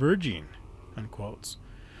are converging," unquote.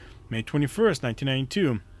 May 21st,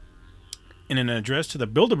 1992, In an address to the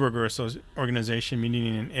Bilderberger Organization meeting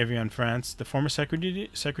in Evian, France, the former Secretary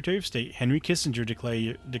of State, Henry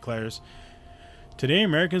Kissinger, declares, "Today,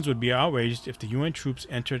 Americans would be outraged if the UN troops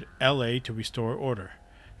entered LA to restore order.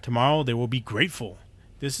 Tomorrow, they will be grateful.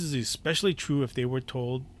 This is especially true if they were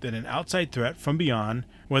told that an outside threat from beyond,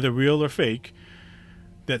 whether real or fake,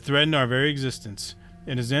 that threatened our very existence.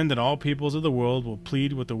 It is then that all peoples of the world will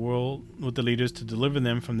plead with the leaders to deliver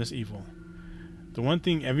them from this evil. The one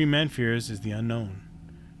thing every man fears is the unknown.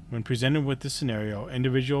 When presented with this scenario,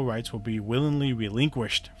 individual rights will be willingly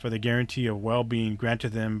relinquished for the guarantee of well-being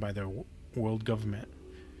granted them by their world government."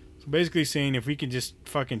 So basically saying if we can just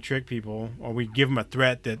fucking trick people, or we give them a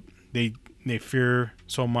threat that they fear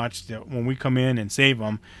so much that when we come in and save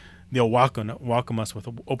them, they'll welcome us with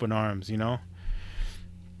open arms, you know?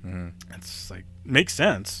 That's like, makes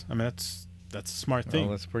sense. I mean, that's a smart thing.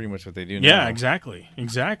 Well, that's pretty much what they do now. Yeah, exactly.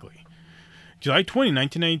 July 20,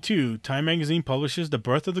 1992, Time magazine publishes The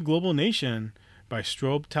Birth of the Global Nation by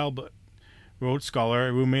Strobe Talbot, Rhodes Scholar,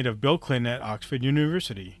 a roommate of Bill Clinton at Oxford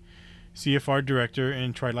University, CFR director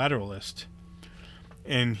and trilateralist.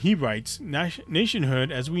 And he writes,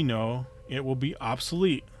 "Nationhood, as we know, it will be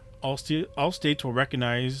obsolete. All states will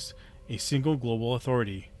recognize a single global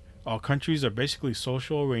authority. All countries are basically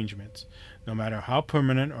social arrangements, no matter how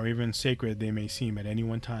permanent or even sacred they may seem at any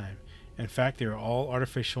one time. In fact, they are all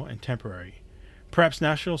artificial and temporary. Perhaps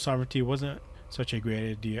national sovereignty wasn't such a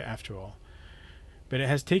great idea after all. But it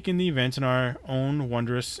has taken the events in our own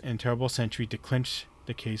wondrous and terrible century to clinch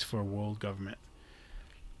the case for a world government."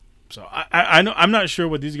 So I know, I'm not sure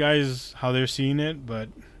what these guys, how they're seeing it, but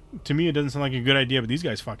to me it doesn't sound like a good idea, but these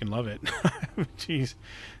guys fucking love it. Jeez.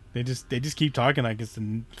 They just keep talking like it's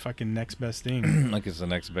the fucking next best thing. Like it's the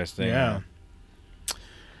next best thing. Yeah.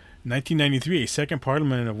 1993, a second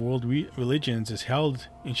Parliament of World Religions is held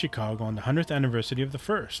in Chicago on the 100th anniversary of the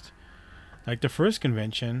first. Like the first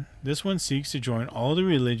convention, this one seeks to join all the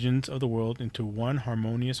religions of the world into one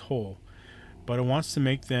harmonious whole, but it wants to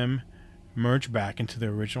make them merge back into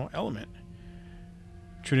their original element.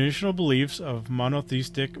 Traditional beliefs of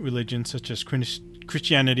monotheistic religions such as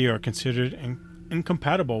Christianity are considered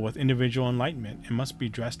incompatible with individual enlightenment and must be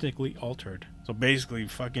drastically altered. So basically,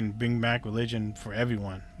 fucking bring back religion for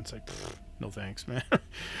everyone. It's like, no thanks, man.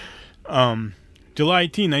 July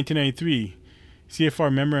 18, 1993,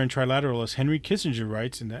 CFR member and trilateralist Henry Kissinger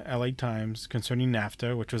writes in the LA Times concerning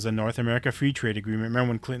NAFTA, which was the North America Free Trade Agreement. Remember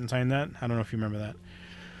when Clinton signed that? I don't know if you remember that.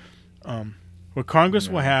 What Congress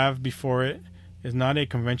will have before it is not a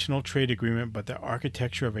conventional trade agreement, but the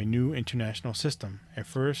architecture of a new international system, a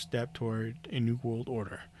first step toward a new world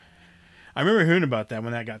order. I remember hearing about that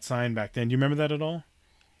when that got signed back then. Do you remember that at all?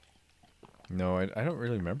 No, I don't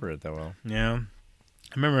really remember it that well. Yeah.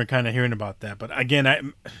 I remember kind of hearing about that. But again, I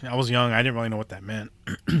was young. I didn't really know what that meant.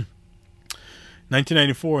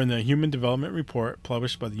 1994, in the Human Development Report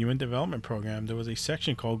published by the UN Development Program, there was a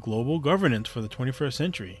section called Global Governance for the 21st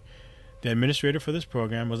Century. The administrator for this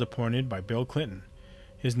program was appointed by Bill Clinton.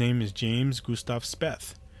 His name is James Gustav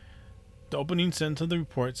Speth. The opening sentence of the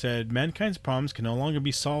report said, "Mankind's problems can no longer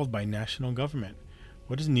be solved by national government.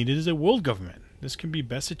 What is needed is a world government. This can be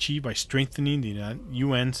best achieved by strengthening the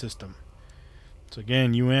UN system." So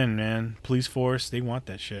again, UN, man, police force, they want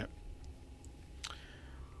that shit.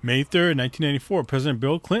 May 3rd, 1994, President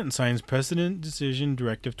Bill Clinton signs President Decision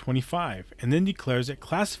Directive 25 and then declares it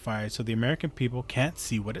classified so the American people can't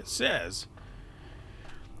see what it says.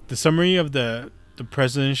 The summary of the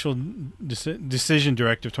Presidential Decision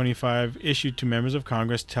Directive 25 issued to members of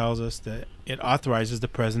Congress tells us that it authorizes the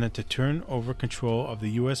President to turn over control of the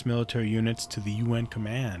U.S. military units to the UN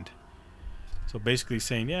command. So basically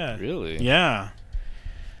saying, yeah. Really? Yeah.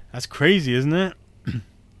 That's crazy, isn't it?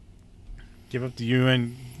 Give up the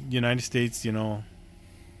United States,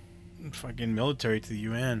 fucking military to the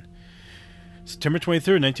UN. September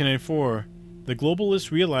 23rd, 1994, the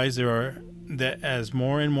globalists realize that as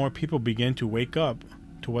more and more people begin to wake up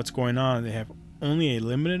to what's going on, they have only a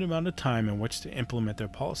limited amount of time in which to implement their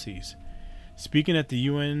policies. Speaking at the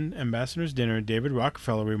UN Ambassadors' Dinner, David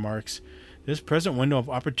Rockefeller remarks, "This present window of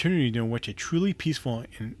opportunity in which a truly peaceful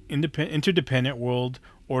and interdependent world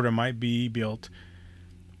order might be built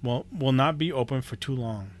will not be open for too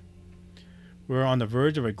long. We're on the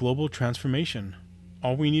verge of a global transformation.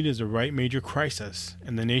 All we need is the right major crisis,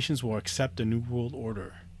 and the nations will accept a new world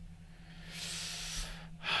order."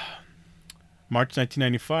 March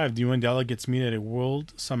 1995, the UN delegates meet at a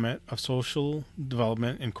World Summit of Social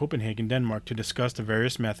Development in Copenhagen, Denmark, to discuss the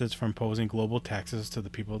various methods for imposing global taxes to the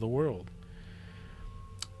people of the world.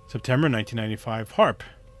 September 1995, HARP.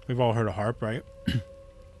 We've all heard of HARP, right?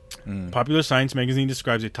 Popular Science magazine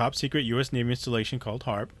describes a top-secret U.S. Navy installation called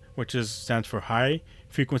HARP, which stands for High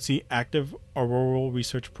Frequency Active Auroral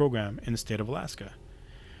Research Program in the state of Alaska.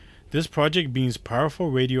 This project beams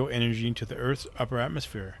powerful radio energy into the Earth's upper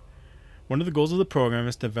atmosphere. One of the goals of the program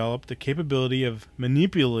is to develop the capability of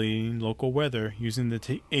manipulating local weather using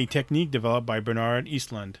a technique developed by Bernard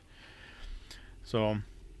Eastland. So,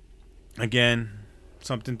 again,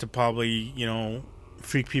 something to probably,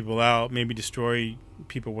 freak people out, maybe destroy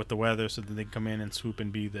people with the weather so that they come in and swoop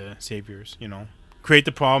and be the saviors, Create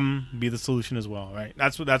the problem, be the solution as well, right?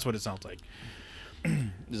 That's what it sounds like.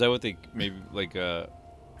 Is that what they maybe like? I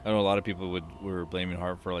know a lot of people were blaming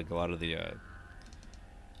HAARP for like a lot of the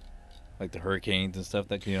like the hurricanes and stuff.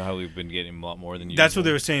 That how we've been getting a lot more than usual. That's what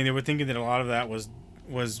they were saying. They were thinking that a lot of that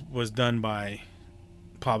was done by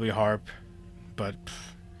probably HAARP, but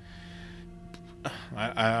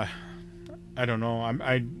I don't know.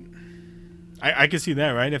 I can see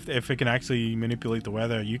that, right? If it can actually manipulate the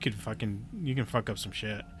weather, you can fuck up some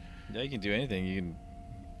shit. Yeah, you can do anything.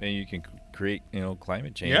 You can create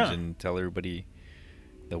climate change and tell everybody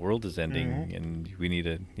the world is ending and we need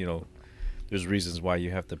to there's reasons why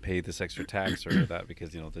you have to pay this extra tax or that because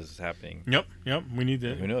this is happening. Yep. We need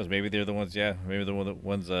to. Who knows? Maybe they're the ones. Yeah, maybe they're the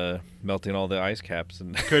ones melting all the ice caps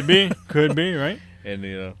and could be right.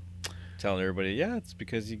 And telling everybody, yeah, it's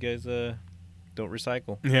because you guys don't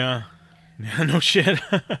recycle. Yeah, no shit.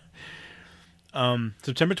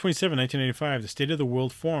 September 27, 1985, the State of the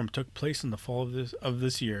World Forum took place in the fall of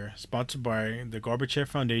this year, sponsored by the Gorbachev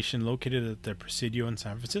Foundation, located at the Presidio in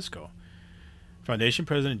San Francisco. Foundation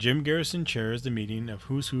President Jim Garrison chairs the meeting of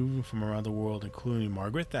who's who from around the world, including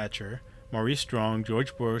Margaret Thatcher, Maurice Strong,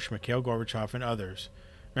 George Bush, Mikhail Gorbachev, and others.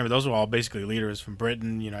 Remember, those were all basically leaders from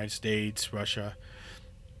Britain, United States, Russia.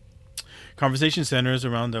 Conversation centers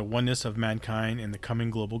around the oneness of mankind and the coming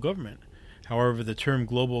global government. However, the term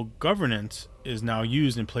global governance is now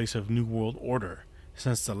used in place of New World Order,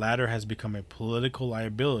 since the latter has become a political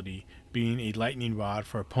liability, being a lightning rod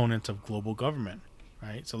for opponents of global government.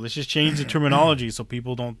 Right, so let's just change the terminology so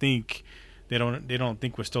people don't think they don't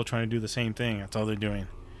think we're still trying to do the same thing. That's all they're doing.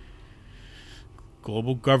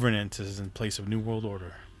 Global governance is in place of New World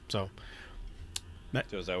Order. So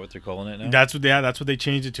is that what they're calling it now? That's what they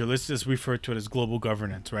changed it to. Let's just refer to it as global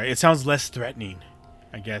governance, right? It sounds less threatening,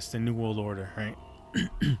 I guess, than New World Order, right?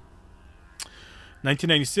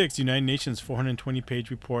 1996, the United Nations 420-page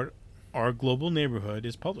report, Our Global Neighborhood,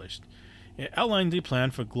 is published. It outlined a plan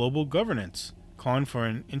for global governance, calling for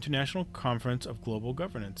an international conference of global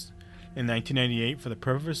governance in 1998 for the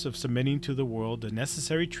purpose of submitting to the world the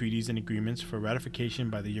necessary treaties and agreements for ratification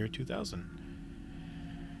by the year 2000.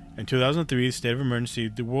 In 2003, the state of emergency,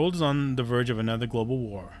 the world is on the verge of another global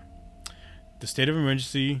war. The state of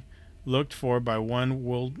emergency looked for by one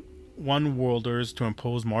worlders to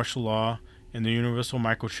impose martial law and the universal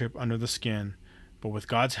microchip under the skin, but with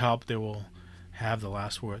God's help, they will have the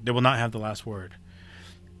last word. They will not have the last word.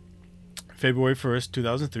 February 1st,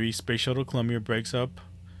 2003, Space Shuttle Columbia breaks up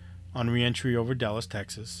on re-entry over Dallas,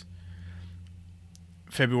 Texas.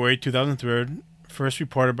 February 2003, first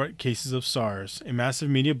reported about cases of SARS. A massive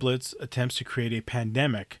media blitz attempts to create a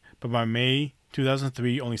pandemic, but by May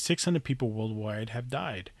 2003, only 600 people worldwide have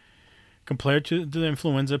died. Compared to the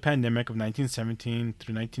influenza pandemic of 1917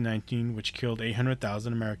 through 1919, which killed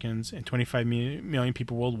 800,000 Americans and 25 million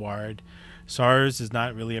people worldwide, SARS is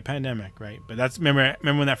not really a pandemic, right? But that's remember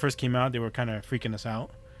when that first came out, they were kind of freaking us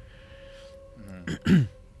out.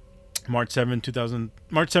 March 17,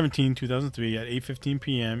 2003, at 8:15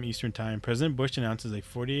 p.m. Eastern Time, President Bush announces a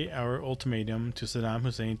 48-hour ultimatum to Saddam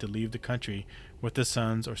Hussein to leave the country with his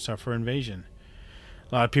sons or suffer invasion.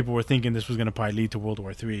 A lot of people were thinking this was going to probably lead to World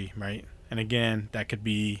War III, right? And again, that could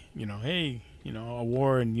be, a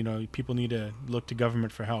war, and people need to look to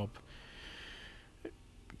government for help.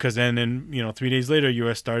 Because then, 3 days later,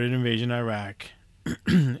 U.S. started invasion of Iraq,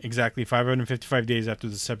 exactly 555 days after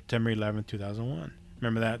the September 11, 2001.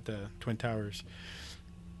 Remember that, the Twin Towers.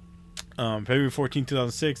 February 14,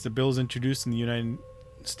 2006, the bill is introduced in the United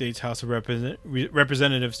States House of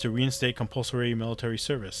Representatives to reinstate compulsory military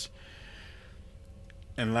service.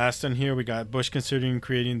 And last on here, we got Bush considering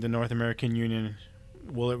creating the North American Union.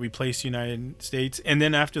 Will it replace the United States? And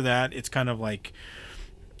then after that, it's kind of like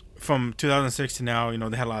from 2006 to now,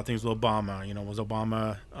 they had a lot of things with Obama. Was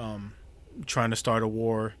Obama trying to start a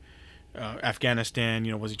war?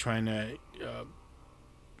 Afghanistan, was he trying to,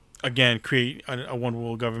 again, create a one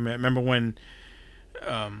world government? Remember when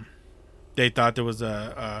they thought there was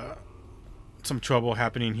some trouble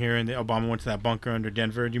happening here, and Obama went to that bunker under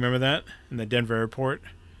Denver? Do you remember that? In the Denver airport?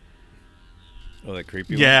 Oh, that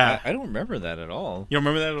creepy one? I don't remember that at all. You don't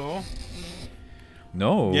remember that at all?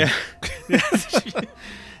 No. Yeah.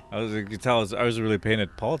 You could tell I was really paying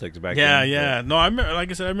at politics back Yeah, then. yeah. No, I remember, like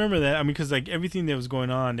I said, I remember that. I mean, because like everything that was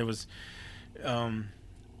going on, there was,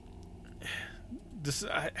 this.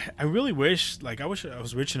 I really wish, like, I wish I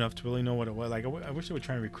was rich enough to really know what it was. Like, I wish they would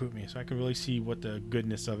try and recruit me so I could really see what the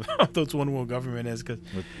goodness of those one world government is. Cause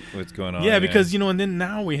What's going on? yeah, because and then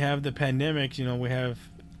now we have the pandemic. We have,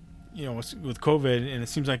 with COVID, and it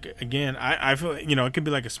seems like again, I feel it could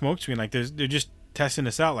be like a smokescreen. Like they're just testing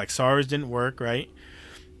us out. Like SARS didn't work, right?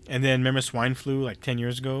 And then remember swine flu like 10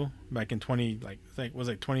 years ago, back in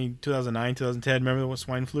 2009, 2010. Remember what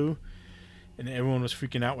swine flu, and everyone was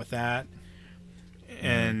freaking out with that.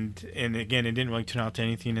 And again, it didn't really turn out to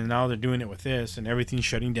anything. And now they're doing it with this, and everything's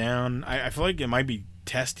shutting down. I feel like it might be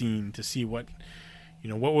testing to see what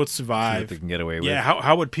would survive. See what they can get away with. Yeah,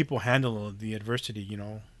 how would people handle the adversity?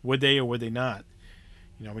 Would they or would they not?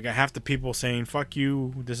 We got half the people saying "fuck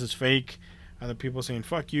you," this is fake. Other people saying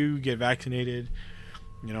 "fuck you," get vaccinated.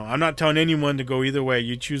 I'm not telling anyone to go either way.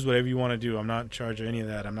 You choose whatever you want to do. I'm not in charge of any of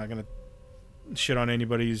that. I'm not going to shit on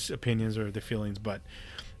anybody's opinions or their feelings. But,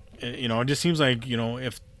 it just seems like,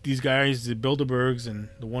 if these guys, the Bilderbergs and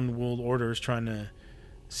the One World Order is trying to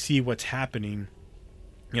see what's happening,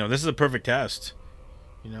 this is a perfect test.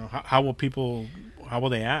 How will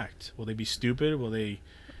they act? Will they be stupid? Will they,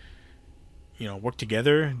 work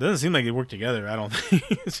together? It doesn't seem like they work together. I don't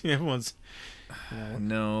think. Everyone's...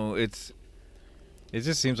 No, it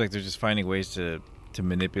just seems like they're just finding ways to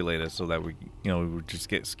manipulate us so that we we just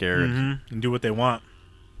get scared and do what they want.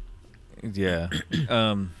 Yeah.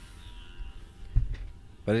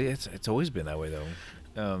 But it's always been that way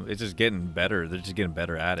though. It's just getting better. They're just getting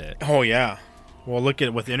better at it. Oh yeah. Well, look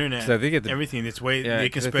at with the internet. I think everything. It's way they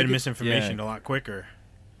can spread misinformation a lot quicker.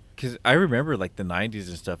 Because I remember like the '90s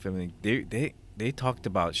and stuff. I mean, they talked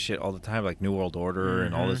about shit all the time, like New World Order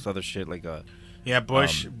and all this other shit, like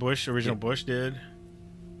Bush, original Bush did.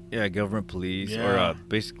 Yeah, government police or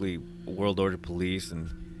basically World Order police, and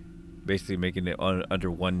basically making it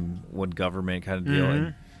under one government kind of deal.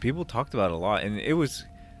 And people talked about it a lot, and it was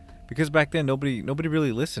because back then nobody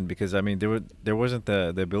really listened, because I mean there wasn't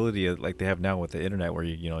the ability like they have now with the internet where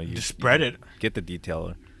you just spread it, get the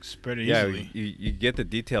detail, spread it easily. You get the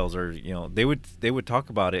details, or they would talk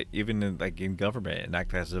about it even in government and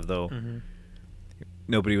act as if though.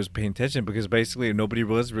 Nobody was paying attention, because basically nobody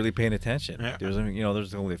was really paying attention. Yeah.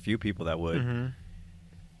 There's only a few people that would.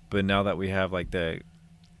 But now that we have the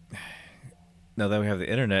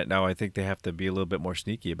internet, now I think they have to be a little bit more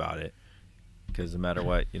sneaky about it, because no matter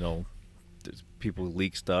what, there's people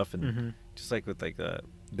leak stuff, and just like with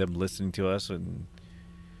them listening to us, and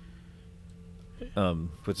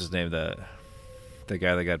what's his name, the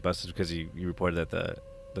guy that got busted because he reported that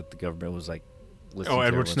the government was like listening to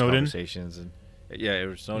Edward Snowden conversations, and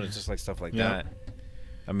Edward Snowden, just like stuff like that.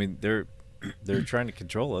 I mean, they're trying to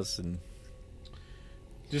control us, and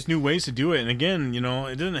just new ways to do it. And again,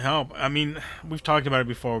 it doesn't help. I mean, we've talked about it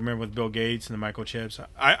before. Remember with Bill Gates and the microchips?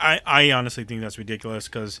 I honestly think that's ridiculous,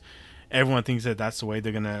 because everyone thinks that that's the way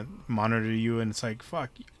they're gonna monitor you, and it's like, fuck,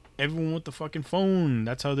 everyone with the fucking phone.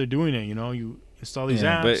 That's how they're doing it. You install these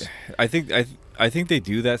apps. But I think they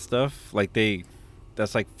do that stuff like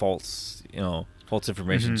that's like false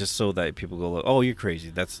information, just so that people go, oh, you're crazy.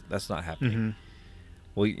 That's not happening.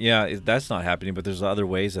 Well, yeah, that's not happening, but there's other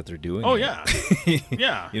ways that they're doing it. Oh, yeah.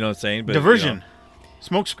 Yeah. You know what I'm saying? But, diversion.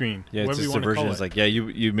 Smoke screen. Yeah, it's just diversion. It's like,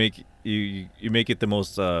 you make it the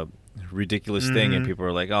most ridiculous thing, and people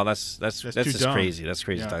are like, oh, that's just dumb. Crazy. That's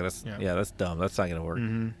crazy talk. That's dumb. That's not going to work.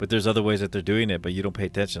 But there's other ways that they're doing it, but you don't pay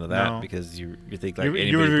attention to that because you think like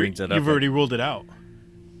anybody brings it up. You've already ruled it out.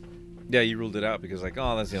 Yeah, you ruled it out because like,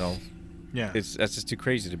 oh, that's yeah, that's just too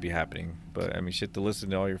crazy to be happening. But I mean, shit, to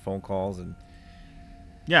listen to all your phone calls, and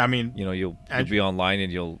yeah, I mean, you'll be online,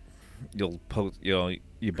 and you'll post,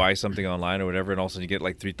 you buy something online or whatever, and all of a sudden you get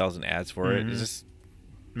like 3,000 ads for it. It's just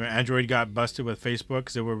Android got busted with Facebook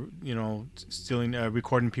because they were stealing,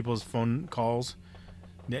 recording people's phone calls.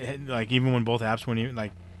 Like even when both apps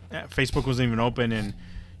Facebook wasn't even open, and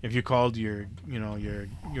if you called your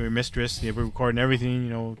mistress, they were recording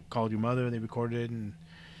everything. Called your mother, they recorded it, and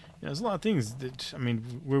there's a lot of things that, I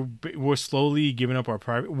mean, we're slowly giving up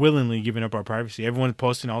willingly giving up our privacy. Everyone's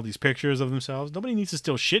posting all these pictures of themselves. Nobody needs to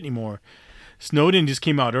steal shit anymore. Snowden just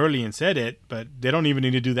came out early and said it, but they don't even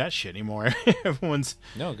need to do that shit anymore. Everyone's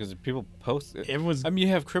no, because people post it. Everyone's. I mean,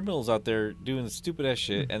 you have criminals out there doing the stupid ass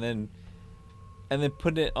shit, and then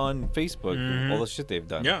putting it on Facebook, all the shit they've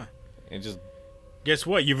done. Yeah, and just guess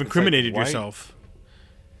what? You've incriminated yourself.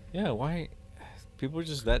 Yeah, why? People are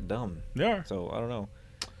just that dumb. Yeah. So I don't know.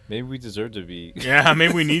 Maybe we deserve to be. Yeah,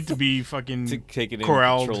 maybe we need to be fucking taken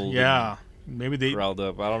corralled. And yeah, Maybe they riled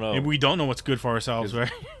up. I don't know. maybe we don't know what's good for ourselves,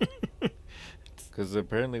 right? Because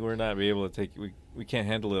apparently we're not be able to take. We can't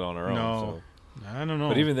handle it on our own. No. So. I don't know.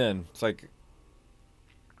 But even then, it's like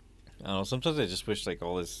I don't know. Sometimes I just wish like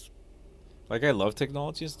all this, like I love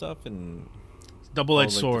technology and stuff and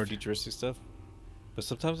double-edged all, like, sword. the futuristic stuff. But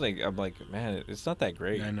sometimes like I'm like, man, it's not that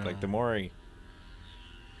great. I know. Like the more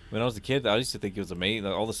when I was a kid, I used to think it was amazing.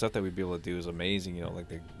 Like, all the stuff that we'd be able to do is amazing. You know, like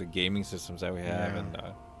the gaming systems that we have, Yeah. and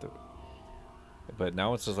but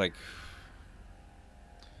now it's just like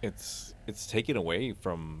it's taken away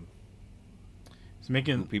from It's who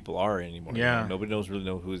making people are anymore. Yeah. You know? Nobody really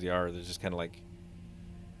know who they are. They're just kind of like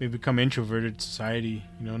we become introverted society.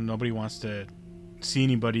 You know, nobody wants to see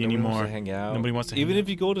anybody nobody anymore. wants to hang out. Nobody wants to even hang if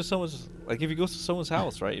you go to someone's if you go to someone's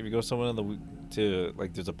house, right? If you go to someone to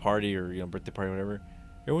like there's a party or birthday party or whatever,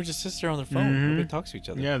 everyone just sits there on their phone. Mhm. Nobody talks to each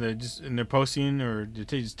other. Yeah, they're posting or they're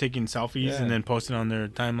just taking selfies Yeah. and then posting on their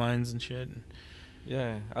timelines and shit.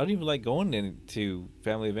 Yeah, I don't even like going into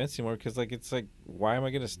family events anymore because like it's like why am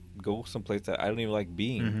I gonna go someplace that I don't even like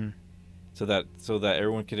being Mm-hmm. so that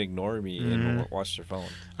everyone can ignore me and watch their phone.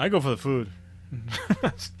 I go for the food.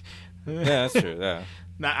 Yeah, that's true. Yeah,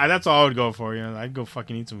 That's all I would go for. You know, I'd go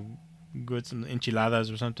fucking eat some enchiladas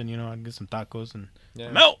or something. You know, I'd get some tacos and yeah.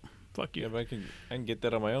 melt. Fuck you. Yeah, but I can get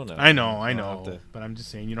that on my own now. I know, don't have to- but I'm just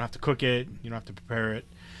saying you don't have to cook it. You don't have to prepare it.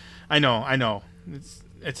 I know. It's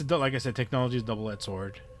like I said, technology is a double-edged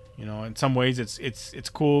sword. You know, in some ways it's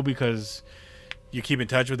cool because you keep in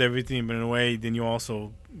touch with everything, but in a way, then you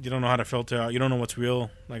don't know how to filter out. You don't know what's real.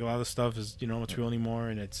 Like a lot of stuff is you know what's real anymore,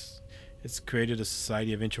 and it's created a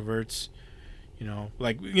society of introverts. You know,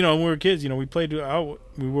 like you know when we were kids, you know we played out.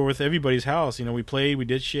 We were with everybody's house. You know, we played, we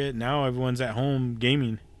did shit. Now everyone's at home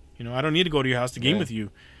gaming. You know, I don't need to go to your house to game Yeah. with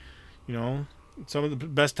you. You know, some of the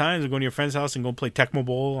best times are going to your friend's house and go play Tecmo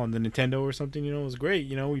Bowl on the Nintendo or something. You know, it was great.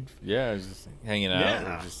 You know, we Yeah, just hanging out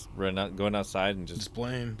Yeah. or just going outside and just just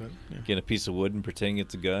playing, but yeah. getting a piece of wood and pretending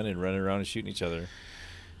it's a gun and running around and shooting each other.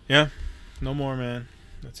 Yeah, no more, man.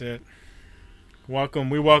 That's it.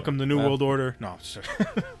 We welcome the New Well- World Order. No, sorry.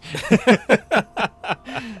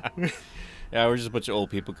 Yeah, we're just a bunch of old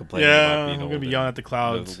people complaining Yeah, about we're being gonna old. be and yelling at the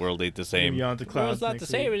clouds. The world ain't the We're gonna same. be yelling at the The clouds. world's not next the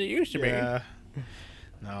same week. as it used to be. Yeah.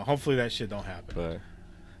 No, hopefully that shit don't happen. But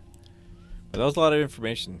that was a lot of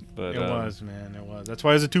information. But It was, man. It was. That's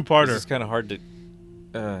why it's a two-parter. It's kind of hard to.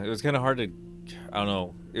 It was kind of hard to. I don't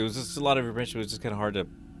know. It was just a lot of information. It was just kind of hard to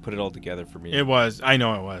put it all together for me. It was. I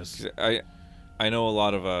know it was. 'Cause I know a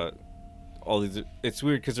lot of all these. It's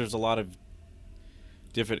weird because there's a lot of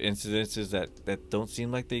different incidences that don't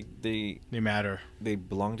seem like they They matter.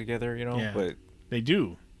 belong together. You know, Yeah. but They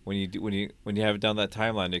do. when you have it down that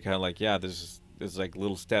timeline, you're kind of like, yeah, there's like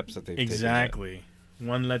little steps that they've Exactly.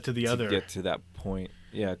 One led to the taken other. to get to that point.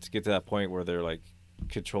 Yeah, to get to that point where they're like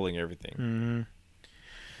controlling everything. Hmm.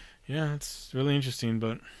 Yeah, it's really interesting,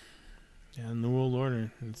 but yeah, New World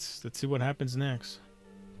Order. Let's see what happens next.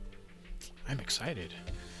 I'm excited.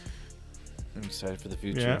 I'm excited for the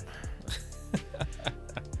future. Yeah.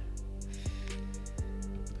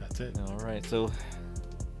 That's it. All right, so I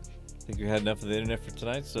think we had enough of the internet for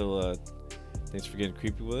tonight. So thanks for getting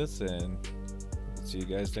creepy with us, and we'll see you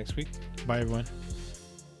guys next week. Bye, everyone.